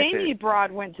offended. That Jamie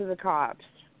broad went to the cops.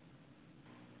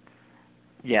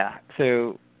 Yeah,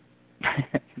 so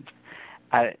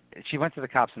she went to the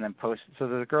cops and then posted. So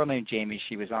there's a girl named Jamie.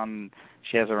 She has her own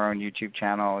YouTube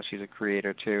channel. She's a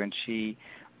creator too, and she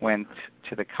went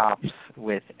to the cops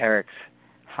with Eric's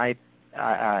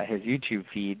his YouTube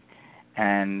feed.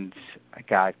 And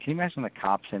God, can you imagine the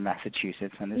cops in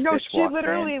Massachusetts when this bitch walked in? No, she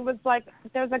literally was like,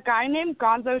 there's a guy named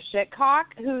Gonzo Shitcock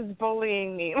who's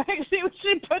bullying me. Like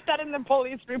she put that in the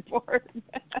police report.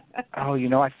 Oh,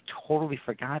 I totally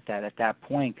forgot that. At that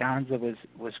point, Gonzo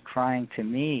was crying to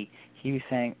me. He was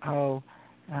saying,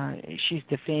 she's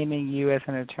defaming you as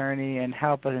an attorney and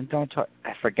help us and don't talk.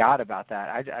 I forgot about that.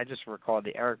 I just recalled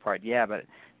the Eric part. Yeah, but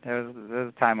there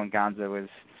was a time when Gonzo was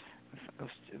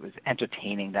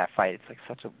entertaining that fight. It's like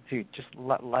such a dude. Just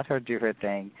let her do her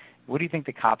thing. What do you think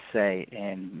the cops say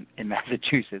in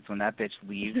Massachusetts when that bitch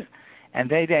leaves? And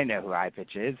they know who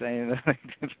iPitch is. There's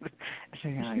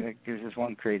this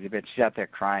one crazy bitch. She's out there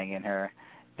crying in her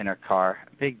car.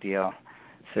 Big deal.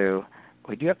 So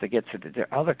we do have to get to the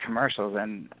other commercials,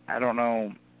 and I don't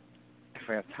know if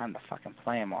we have time to fucking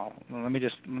play them all. Let me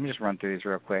just run through these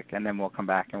real quick, and then we'll come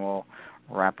back and we'll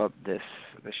wrap up this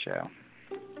show.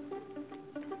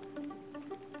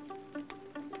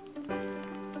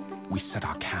 We set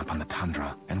our camp on the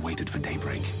tundra and waited for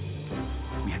daybreak.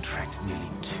 We had trekked nearly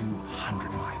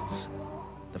 200 miles.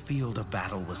 The field of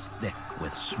battle was thick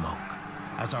with smoke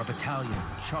as our battalion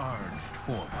charged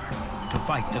forward to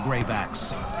fight the Graybacks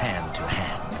hand to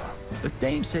hand. The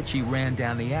dame said she ran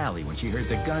down the alley when she heard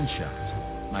the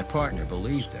gunshots. My partner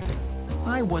believed her.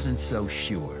 I wasn't so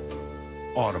sure.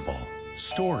 Audible.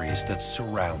 Stories that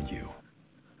surround you.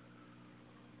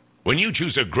 When you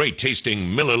choose a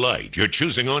great-tasting Miller Lite, you're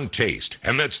choosing on taste,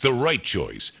 and that's the right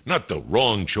choice, not the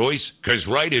wrong choice, because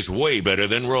right is way better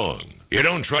than wrong. You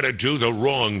don't try to do the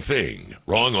wrong thing.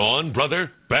 Wrong on,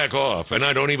 brother? Back off, and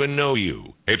I don't even know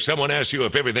you. If someone asks you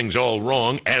if everything's all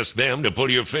wrong, ask them to pull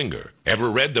your finger.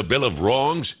 Ever read the Bill of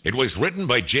Wrongs? It was written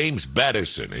by James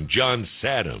Battison and John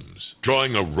Sadams.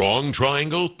 Drawing a wrong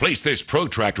triangle? Place this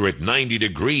protractor at 90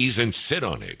 degrees and sit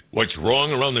on it. What's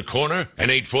wrong around the corner? An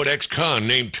 8-foot ex-con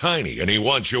named Tiny, and he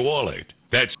wants your wallet.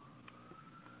 That's...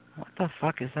 What the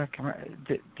fuck is that commercial?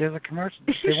 There's a commercial.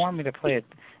 They want me to play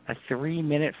a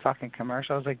 3-minute fucking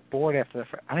commercial. I was like bored after the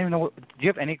first. I don't even know. Do you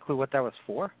have any clue what that was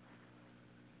for?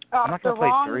 I'm not going to play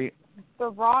 3. The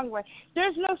wrong way.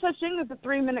 There's no such thing as a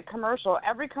 3-minute commercial.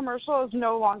 Every commercial is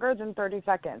no longer than 30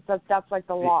 seconds. That's like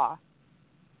the law.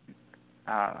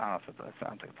 I don't know if it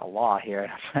sounds like it's a law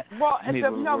here. Well,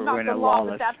 not the law,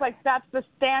 but that's the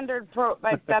standard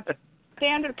that's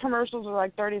standard commercials are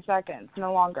like 30 seconds,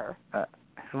 no longer.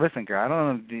 Listen, girl, I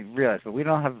don't know if you realize, but we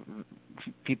don't have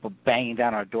people banging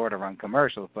down our door to run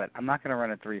commercials, but I'm not going to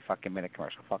run a 3 fucking minute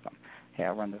commercial. Fuck them. Hey,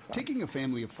 I'll run this one. Taking a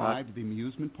family of 5 to the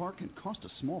amusement park can cost a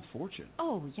small fortune.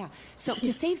 Oh, yeah. So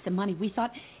to save some money, we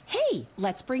thought, hey,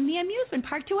 let's bring the amusement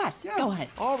park to us. Yeah. Go ahead.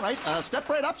 All right. Step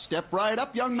right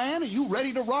up, young man. Are you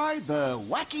ready to ride the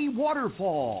wacky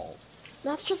waterfall?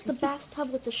 That's just the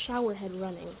bathtub with the shower head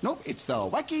running. Nope, it's the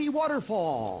wacky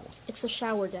waterfall. It's the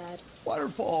shower, Dad.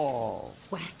 Waterfall.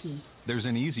 Wacky. There's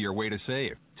an easier way to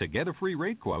save. To get a free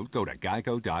rate quote, go to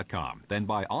geico.com. Then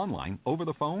buy online, over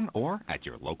the phone, or at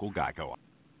your local Geico.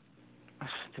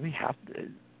 Do we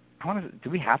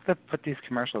have to put these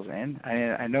commercials in?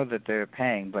 I know that they're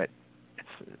paying, but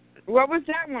it's. What was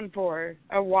that one for?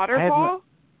 A waterfall?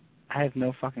 I have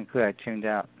no fucking clue. I tuned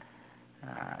out.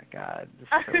 God, this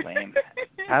is so lame.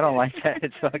 I don't like that.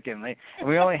 It's fucking lame.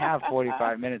 We only have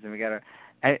 45 minutes, and we gotta.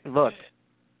 Look,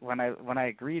 when I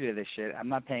agree to this shit, I'm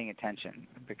not paying attention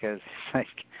because like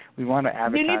we want to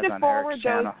advertise on Eric's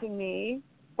channel. You need to forward those to me.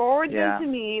 Forward them to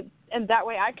me, and that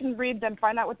way I can read them,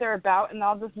 find out what they're about, and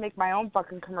I'll just make my own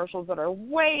fucking commercials that are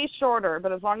way shorter.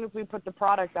 But as long as we put the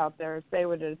product out there, say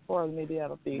what it is for, maybe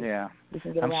that'll be. Yeah, we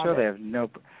can get I'm around sure it. they have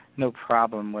no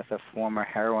problem with a former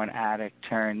heroin addict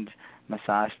turned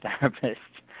massage therapist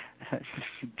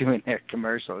doing their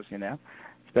commercials. You know,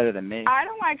 it's better than me. I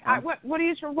don't like. What are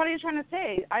you trying to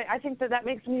say? I think that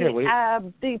makes me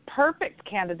the perfect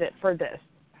candidate for this.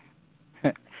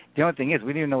 The only thing is,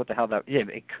 we don't even know what the hell that. Yeah,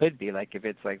 it could be like if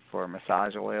it's like for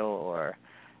massage oil or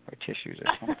tissues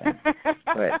or something.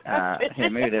 But here,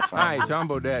 maybe this one. Hi, Tom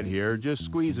Bodette here. Just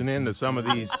squeezing into some of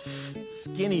these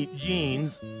skinny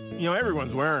jeans. You know,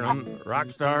 everyone's wearing them. Rock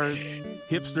stars,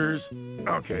 hipsters.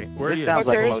 Okay, where do you sounds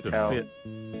like a supposed motel. to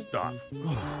fit stuff?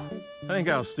 I think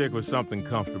I'll stick with something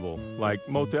comfortable, like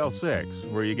Motel 6,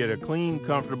 where you get a clean,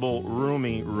 comfortable,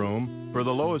 roomy room for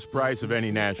the lowest price of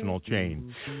any national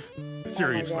chain.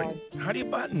 Seriously, how do you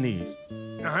button these?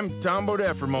 I'm Tom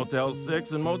Bodette for Motel 6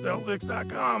 and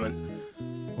Motel6.com,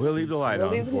 and we'll leave the light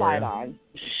on. We'll leave the light on.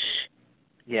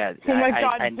 Yeah. Oh my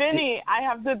God, Vinny, I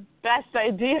have the best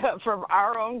idea from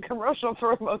our own commercial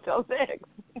for Motel 6.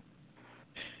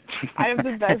 I have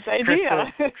the best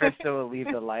idea. Krista will leave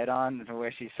the light on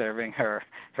where she's serving her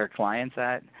clients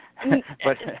at,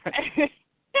 but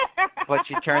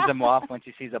she turns them off when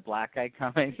she sees a black guy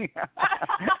coming.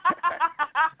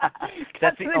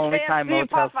 That's the only time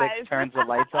Motel 6 turns the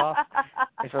lights off.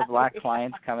 If a black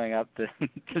client's coming up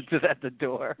at the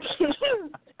door.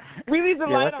 We leave the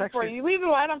light on for you. You leave the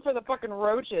light on for the fucking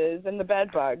roaches and the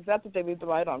bed bugs. That's what they leave the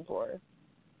light on for.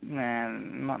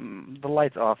 Man, the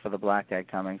light's off for the black guy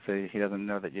coming, so he doesn't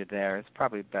know that you're there. It's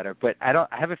probably better, but I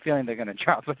have a feeling they're going to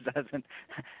drop us.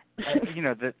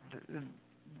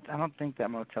 I don't think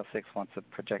that Motel 6 wants to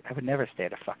project. I would never stay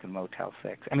at a fucking Motel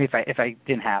 6. I mean, if I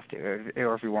didn't have to,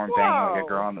 or if we weren't banging like a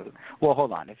girl on the. Well,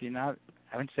 hold on. If you're not,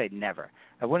 I wouldn't say never.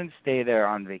 I wouldn't stay there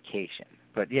on vacation.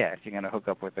 But yeah, if you're going to hook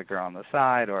up with a girl on the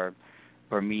side or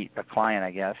meet a client, I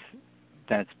guess,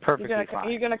 then it's perfectly fine. Are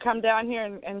you going to come down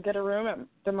here and get a room at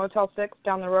the Motel 6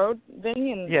 down the road,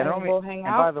 Vinny, and we'll hang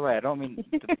out? And by the way, I don't mean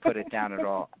to put it down at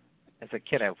all. As a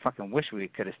kid, I fucking wish we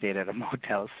could have stayed at a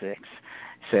Motel 6.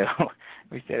 So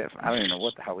we stayed at, I don't even know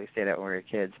what the hell we stayed at when we were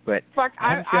kids. But fuck,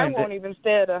 I won't even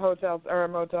stay at a hotel or a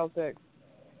Motel 6.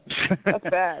 That's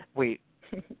bad. Wait,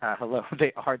 hello,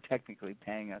 they are technically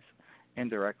paying us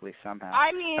indirectly somehow.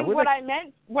 I mean, what I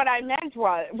meant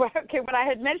was, what I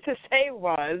had meant to say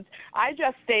was, I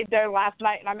just stayed there last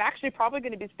night, and I'm actually probably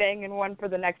going to be staying in one for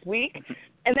the next week,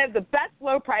 and they're the best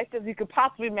low prices you could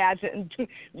possibly imagine.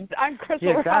 I'm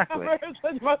Crystal Roberts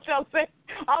with Motel 6.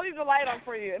 I'll leave the light on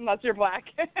for you, unless you're black.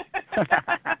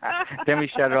 Then we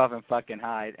shut it off and fucking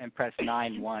hide and press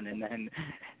 9-1, and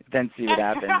then see what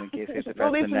happens in case we have to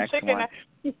press the next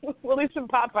one. We'll leave some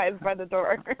Popeyes by the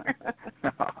door.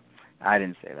 I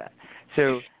didn't say that.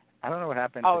 So I don't know what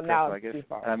happened to Crystal. I guess.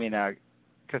 I mean,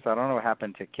 because I don't know what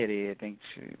happened to Kitty. I think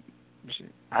she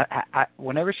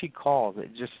whenever she calls, it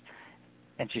just,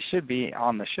 and she should be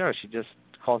on the show. She just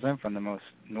calls in from the most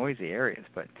noisy areas,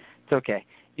 but it's okay.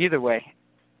 Either way,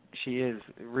 she is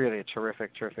really a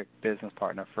terrific business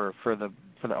partner for the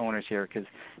owners here, because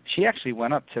she actually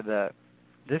went up to the.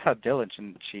 This is how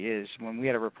diligent she is. When we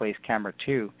had to replace camera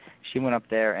 2, she went up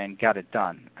there and got it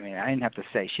done. I mean, I didn't have to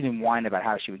say. She didn't whine about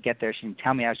how she would get there. She didn't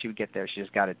tell me how she would get there. She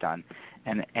just got it done.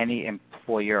 And any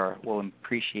employer will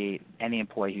appreciate any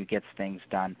employee who gets things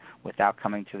done without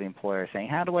coming to the employer saying,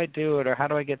 how do I do it, or how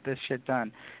do I get this shit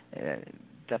done?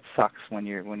 that sucks when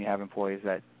you have employees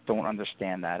that don't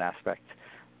understand that aspect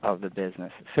of the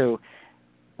business. So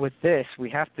with this, we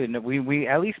have to know, we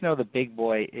at least know the big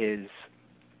boy is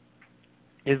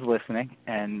listening,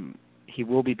 and he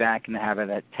will be back in the habit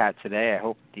at TAT today. I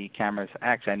hope the cameras,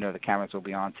 actually I know the cameras will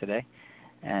be on today,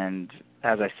 and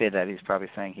as I say that, he's probably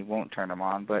saying he won't turn them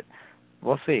on, but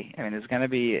we'll see. I mean, there's going to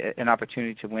be an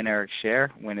opportunity to win Eric's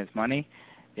share, win his money,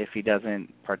 if he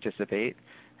doesn't participate,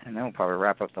 and then we'll probably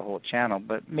wrap up the whole channel,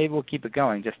 but maybe we'll keep it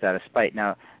going just out of spite.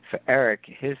 Now, for Eric,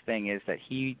 his thing is that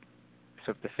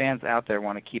so if the fans out there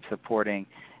want to keep supporting,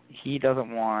 he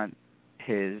doesn't want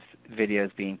his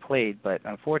videos being played, but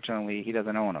unfortunately he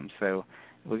doesn't own them, so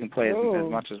we can play as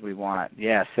much as we want.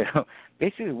 Yeah, so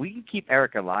basically we can keep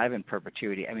Eric alive in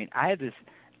perpetuity. I mean, I had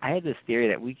this theory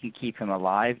that we can keep him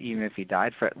alive even if he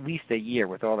died for at least a year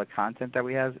with all the content that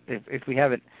we have. If we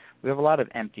have it, we have a lot of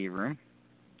empty room,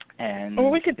 and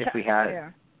not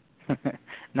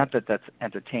that that's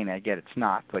entertaining, I get it's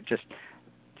not, but just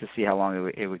to see how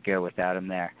long it would go without him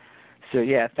there. So,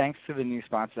 yeah, thanks to the new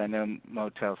sponsors. I know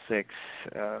Motel 6,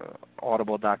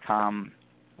 Audible.com,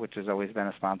 which has always been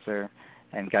a sponsor,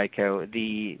 and Geico.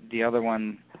 The other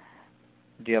one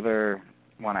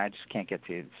I just can't get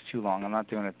to. It's too long. I'm not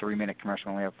doing a 3-minute commercial.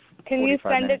 I only have 45 Can you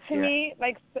send minutes it to me?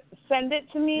 Like, send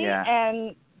it to me, yeah.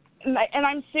 and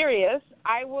I'm serious.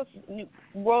 I'll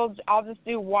just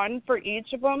do one for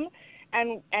each of them,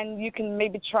 and you can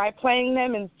maybe try playing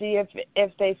them and see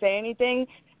if they say anything.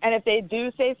 And if they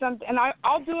do say something, and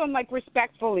I'll do them like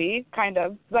respectfully, kind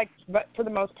of, like, but for the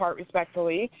most part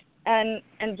respectfully, and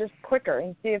just quicker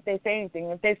and see if they say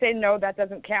anything. If they say no, that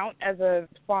doesn't count as a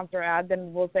sponsor ad,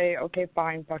 then we'll say, okay,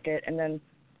 fine, fuck it. And then,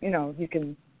 you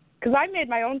can, because I made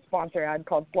my own sponsor ad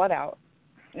called Blood Out.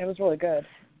 And it was really good.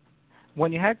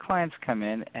 When you had clients come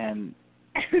in, and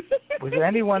was there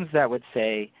any ones that would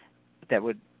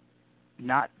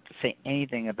not say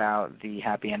anything about the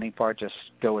happy ending part, just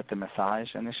go with the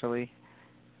massage initially?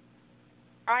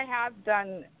 I have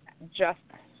done just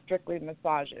strictly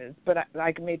massages, but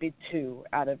like maybe 2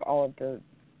 out of all of the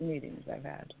meetings I've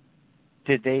had.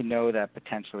 Did they know that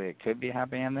potentially it could be a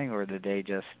happy ending, or did they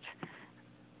just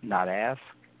not ask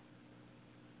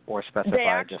or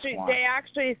specify just one? They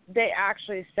actually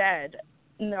said,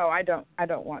 no, I don't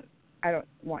want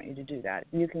you to do that.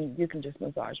 You can just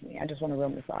massage me. I just want a real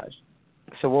massage.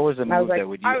 So what was the move that I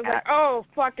was like, oh,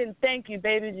 fucking thank you,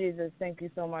 baby Jesus. Thank you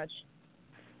so much.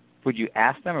 Would you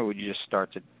ask them, or would you just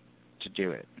start to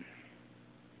do it?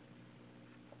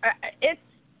 It's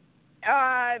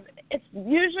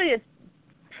usually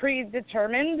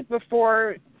predetermined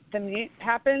before the meet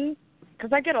happens,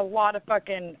 because I get a lot of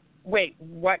fucking, wait,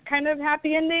 what kind of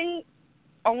happy ending?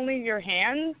 Only your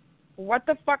hands? What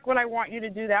the fuck would I want you to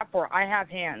do that for? I have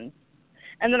hands.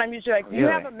 And then I'm usually like, you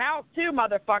have a mouth too,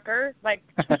 motherfucker. Like,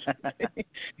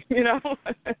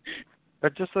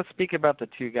 But just let's speak about the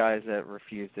 2 guys that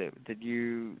refused it. Did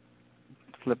you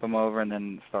flip them over and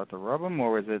then start to rub them,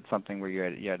 or was it something where you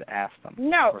had asked them?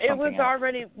 No, it was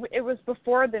already, it was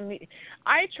before the meet.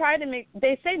 I try to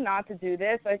they say not to do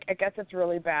this. Like, I guess it's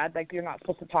really bad. Like, you're not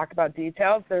supposed to talk about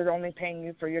details. They're only paying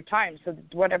you for your time. So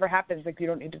whatever happens, like, you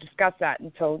don't need to discuss that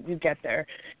until you get there.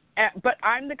 But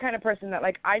I'm the kind of person that,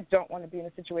 like, I don't want to be in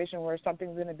a situation where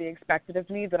something's going to be expected of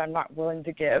me that I'm not willing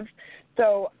to give.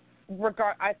 So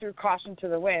I threw caution to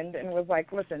the wind and was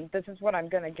like, listen, this is what I'm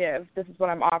going to give. This is what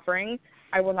I'm offering.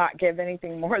 I will not give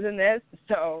anything more than this.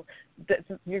 So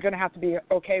you're going to have to be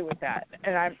okay with that.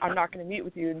 And I'm not going to meet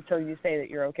with you until you say that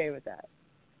you're okay with that.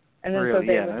 And then really?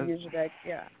 So they would usually like,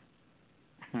 yeah.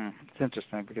 It's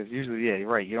interesting because usually, yeah,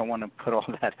 you're right. You don't want to put all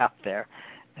that out there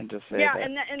and just say yeah,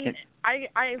 that.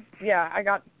 I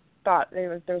got thought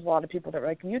there was a lot of people that were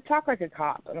like, you talk like a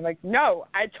cop. And I'm like, no,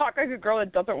 I talk like a girl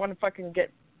that doesn't want to fucking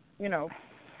get,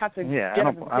 have to give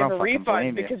a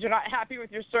refund because you're not happy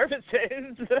with your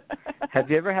services.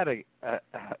 Have you ever had a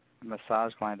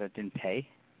massage client that didn't pay?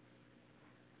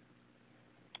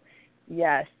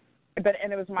 Yes.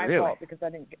 And it was my fault because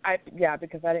I didn't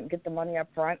get the money up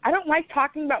front. I don't like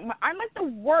talking about I'm like the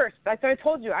worst. I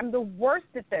told you, I'm the worst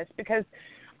at this because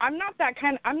I'm not that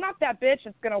bitch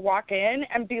that's going to walk in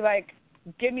and be like,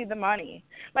 give me the money.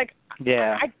 Like,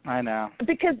 yeah, I know.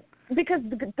 Because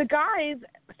the guys,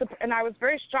 and I was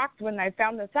very shocked when I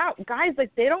found this out, guys,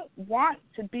 like, they don't want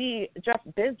to be just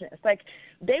business. Like,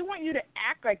 they want you to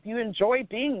act like you enjoy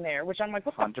being there, which I'm like,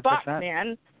 what the 100%. fuck,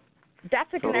 man?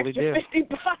 That's like totally an extra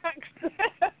 $50.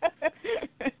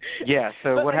 Yeah,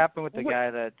 so but what happened with the guy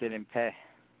that didn't pay?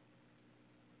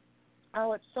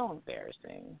 Oh, it's so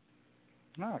embarrassing.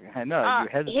 No, I know you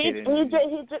hesitated.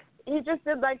 He just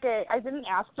did like I didn't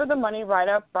ask for the money right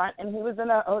up front, and he was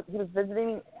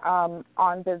visiting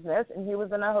on business, and he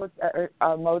was in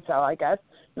a motel, I guess,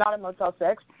 not a Motel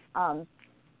 6,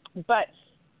 but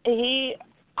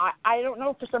I don't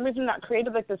know, for some reason that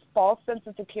created like this false sense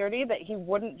of security that he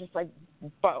wouldn't just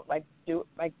book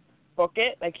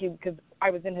it, because I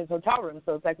was in his hotel room,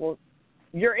 so it's like, well,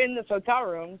 you're in this hotel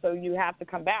room, so you have to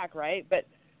come back, right? But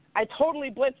I totally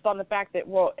blitzed on the fact that,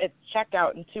 well, it's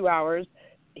checkout in 2 hours.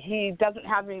 He doesn't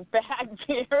have any bags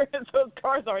here, so his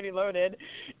car's already loaded.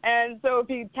 And so if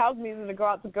he tells me to go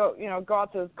out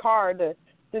to his car to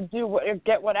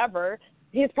get whatever,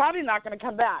 he's probably not going to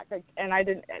come back. And I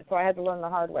didn't, so I had to learn the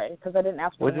hard way because I didn't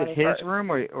ask for the money. Was it his first.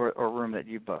 room or room that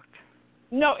you booked?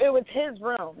 No, it was his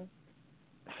room.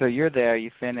 So you're there,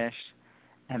 you finished,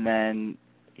 and then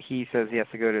he says he has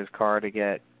to go to his car to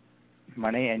get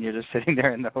money, and you're just sitting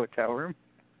there in the hotel room?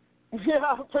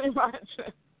 Yeah, pretty much.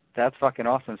 That's fucking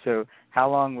awesome. So how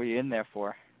long were you in there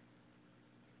for?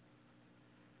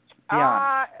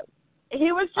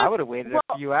 He was just... I would have waited a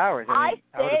few hours. I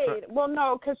stayed. Well,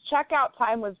 no, because checkout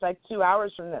time was like 2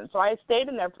 hours from then. So I stayed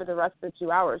in there for the rest of the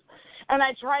 2 hours. And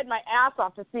I tried my ass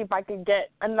off to see if I could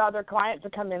get another client to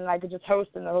come in and I could just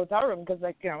host in the hotel room because,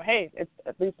 hey,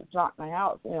 at least it's not my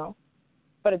house,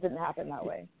 But it didn't happen that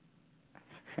way.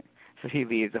 So he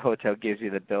leaves, the hotel gives you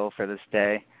the bill for the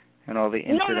stay and all the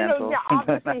incidentals. No, yeah,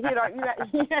 obviously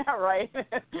yeah, right.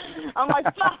 I'm like,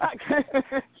 fuck.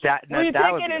 That was a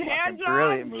hand job?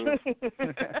 Brilliant move.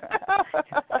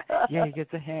 Yeah,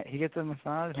 he gets a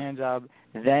massage hand job.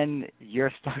 Then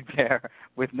you're stuck there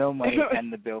with no money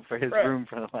and the bill for his room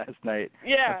for the last night.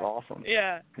 Yeah. That's awesome.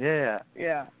 Yeah. Yeah.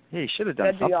 Yeah. Yeah, you should have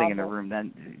done something in the room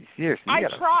then. Seriously. I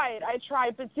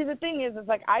tried. But see, the thing is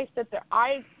like I sit there.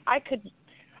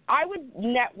 I would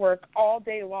network all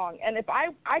day long, and if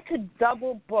I could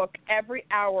double book every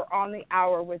hour on the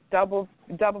hour with double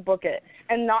book it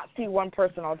and not see one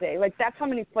person all day. Like that's how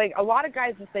many a lot of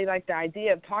guys just say like the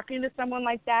idea of talking to someone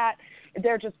like that,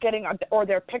 they're just getting, or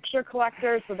they're picture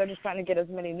collectors, so they're just trying to get as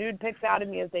many nude pics out of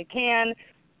me as they can.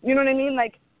 You know what I mean?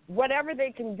 Like whatever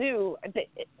they can do,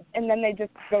 and then they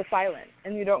just go silent,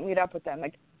 and you don't meet up with them.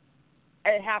 Like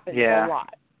it happens a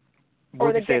lot.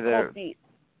 Or they get cold feet.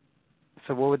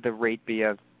 So what would the rate be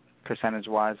of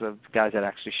percentage-wise of guys that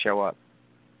actually show up?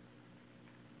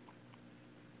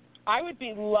 I would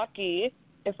be lucky.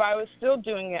 If I was still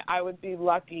doing it, I would be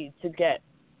lucky to get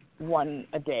one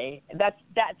a day. That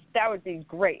would be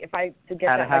great. If I to get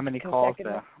out that, of how many calls,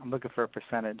 though? I'm looking for a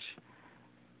percentage.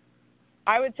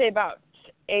 I would say about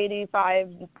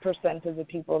 85% of the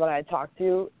people that I talk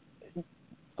to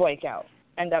blank out.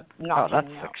 End up not. Oh, that's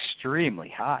extremely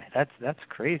high. That's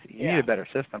crazy. You need a better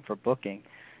system for booking.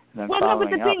 And then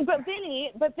but Vinny,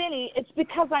 it's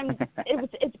because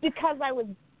it's because I was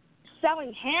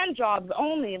selling hand jobs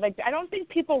only. Like I don't think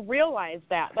people realize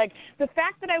that. Like the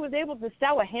fact that I was able to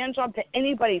sell a hand job to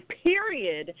anybody,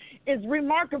 period, is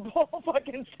remarkable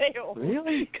fucking sales.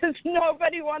 Really? Because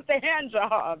nobody wants a hand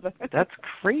job. That's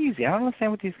crazy. I don't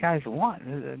understand what these guys want.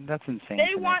 That's insane.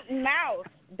 They want mouth.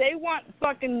 They want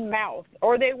fucking mouth,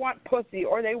 or they want pussy,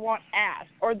 or they want ass,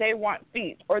 or they want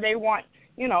feet, or they want,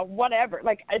 whatever.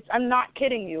 Like, I'm not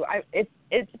kidding you.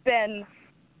 It's been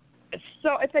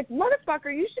so, it's like,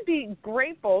 motherfucker, you should be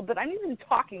grateful that I'm even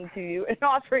talking to you and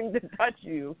offering to touch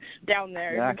you down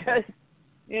there because,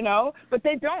 but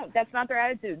they don't. That's not their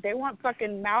attitude. They want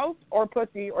fucking mouth or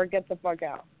pussy or get the fuck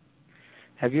out.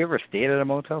 Have you ever stayed at a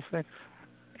Motel 6?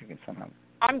 You can somehow...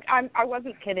 I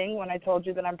wasn't kidding when I told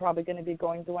you that I'm probably going to be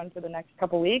going to one for the next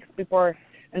couple weeks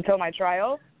until my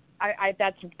trial.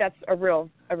 That's a real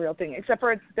thing. Except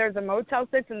for there's a Motel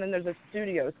 6 and then there's a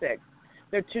Studio 6.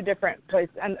 They're two different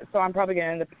places, and so I'm probably going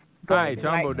to end up going. Hi,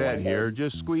 Tom Bodette here,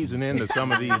 just squeezing into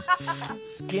some of these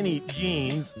skinny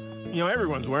jeans.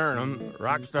 Everyone's wearing them.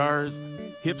 Rock stars,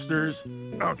 hipsters.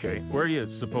 Okay, where are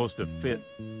you supposed to fit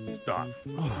stuff?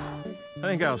 I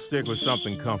think I'll stick with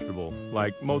something comfortable,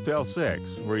 like Motel 6,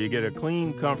 where you get a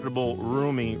clean, comfortable,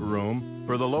 roomy room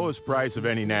for the lowest price of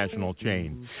any national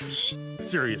chain.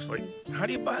 Seriously, how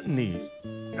do you button these?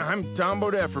 I'm Tom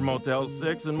Bodette for Motel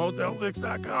 6 and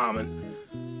Motel6.com,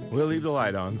 and we'll leave the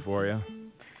light on for you.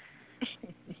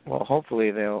 Well,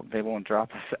 hopefully they won't drop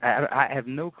us. I have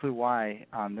no clue why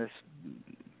on this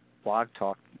Blog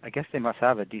Talk. I guess they must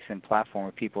have a decent platform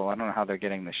of people. I don't know how they're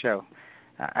getting the show.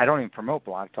 I don't even promote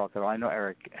Blog Talk at all. I know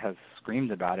Eric has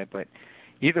screamed about it, but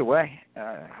either way,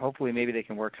 hopefully maybe they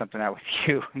can work something out with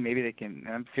you. Maybe they can,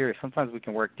 and I'm serious, sometimes we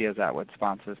can work deals out with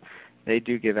sponsors. They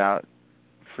do give out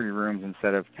free rooms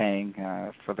instead of paying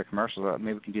for the commercials.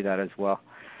 Maybe we can do that as well.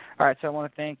 All right, so I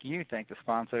want to thank the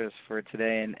sponsors for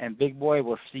today. And Big Boy,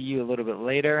 we'll see you a little bit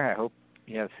later. I hope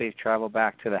you have safe travel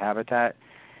back to the Habitat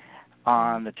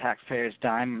on the taxpayer's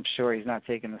dime. I'm sure he's not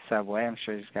taking the subway. I'm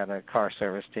sure he's got a car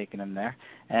service taking him there.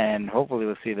 And hopefully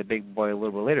we'll see the Big Boy a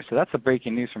little bit later. So that's the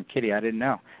breaking news from Kitty. I didn't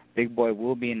know. Big Boy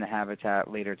will be in the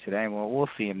Habitat later today. Well, we'll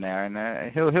see him there,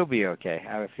 and he'll be okay,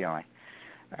 I have a feeling.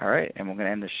 All right, and we're going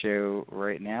to end the show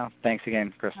right now. Thanks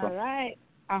again, Crystal. All right.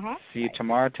 See you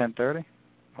tomorrow at 10:30,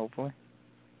 hopefully.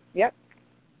 Yep.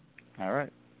 All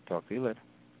right. Talk to you later.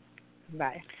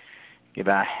 Bye.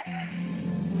 Goodbye.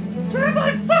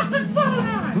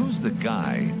 Who's the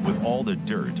guy with all the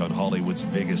dirt on Hollywood's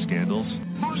biggest scandals?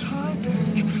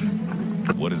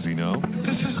 What does he know?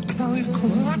 This is Kelly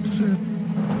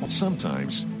Clarkson.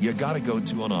 Sometimes you gotta go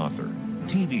to an author,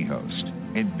 TV host,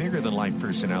 and bigger-than-life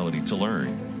personality to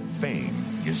learn.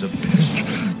 Fame is a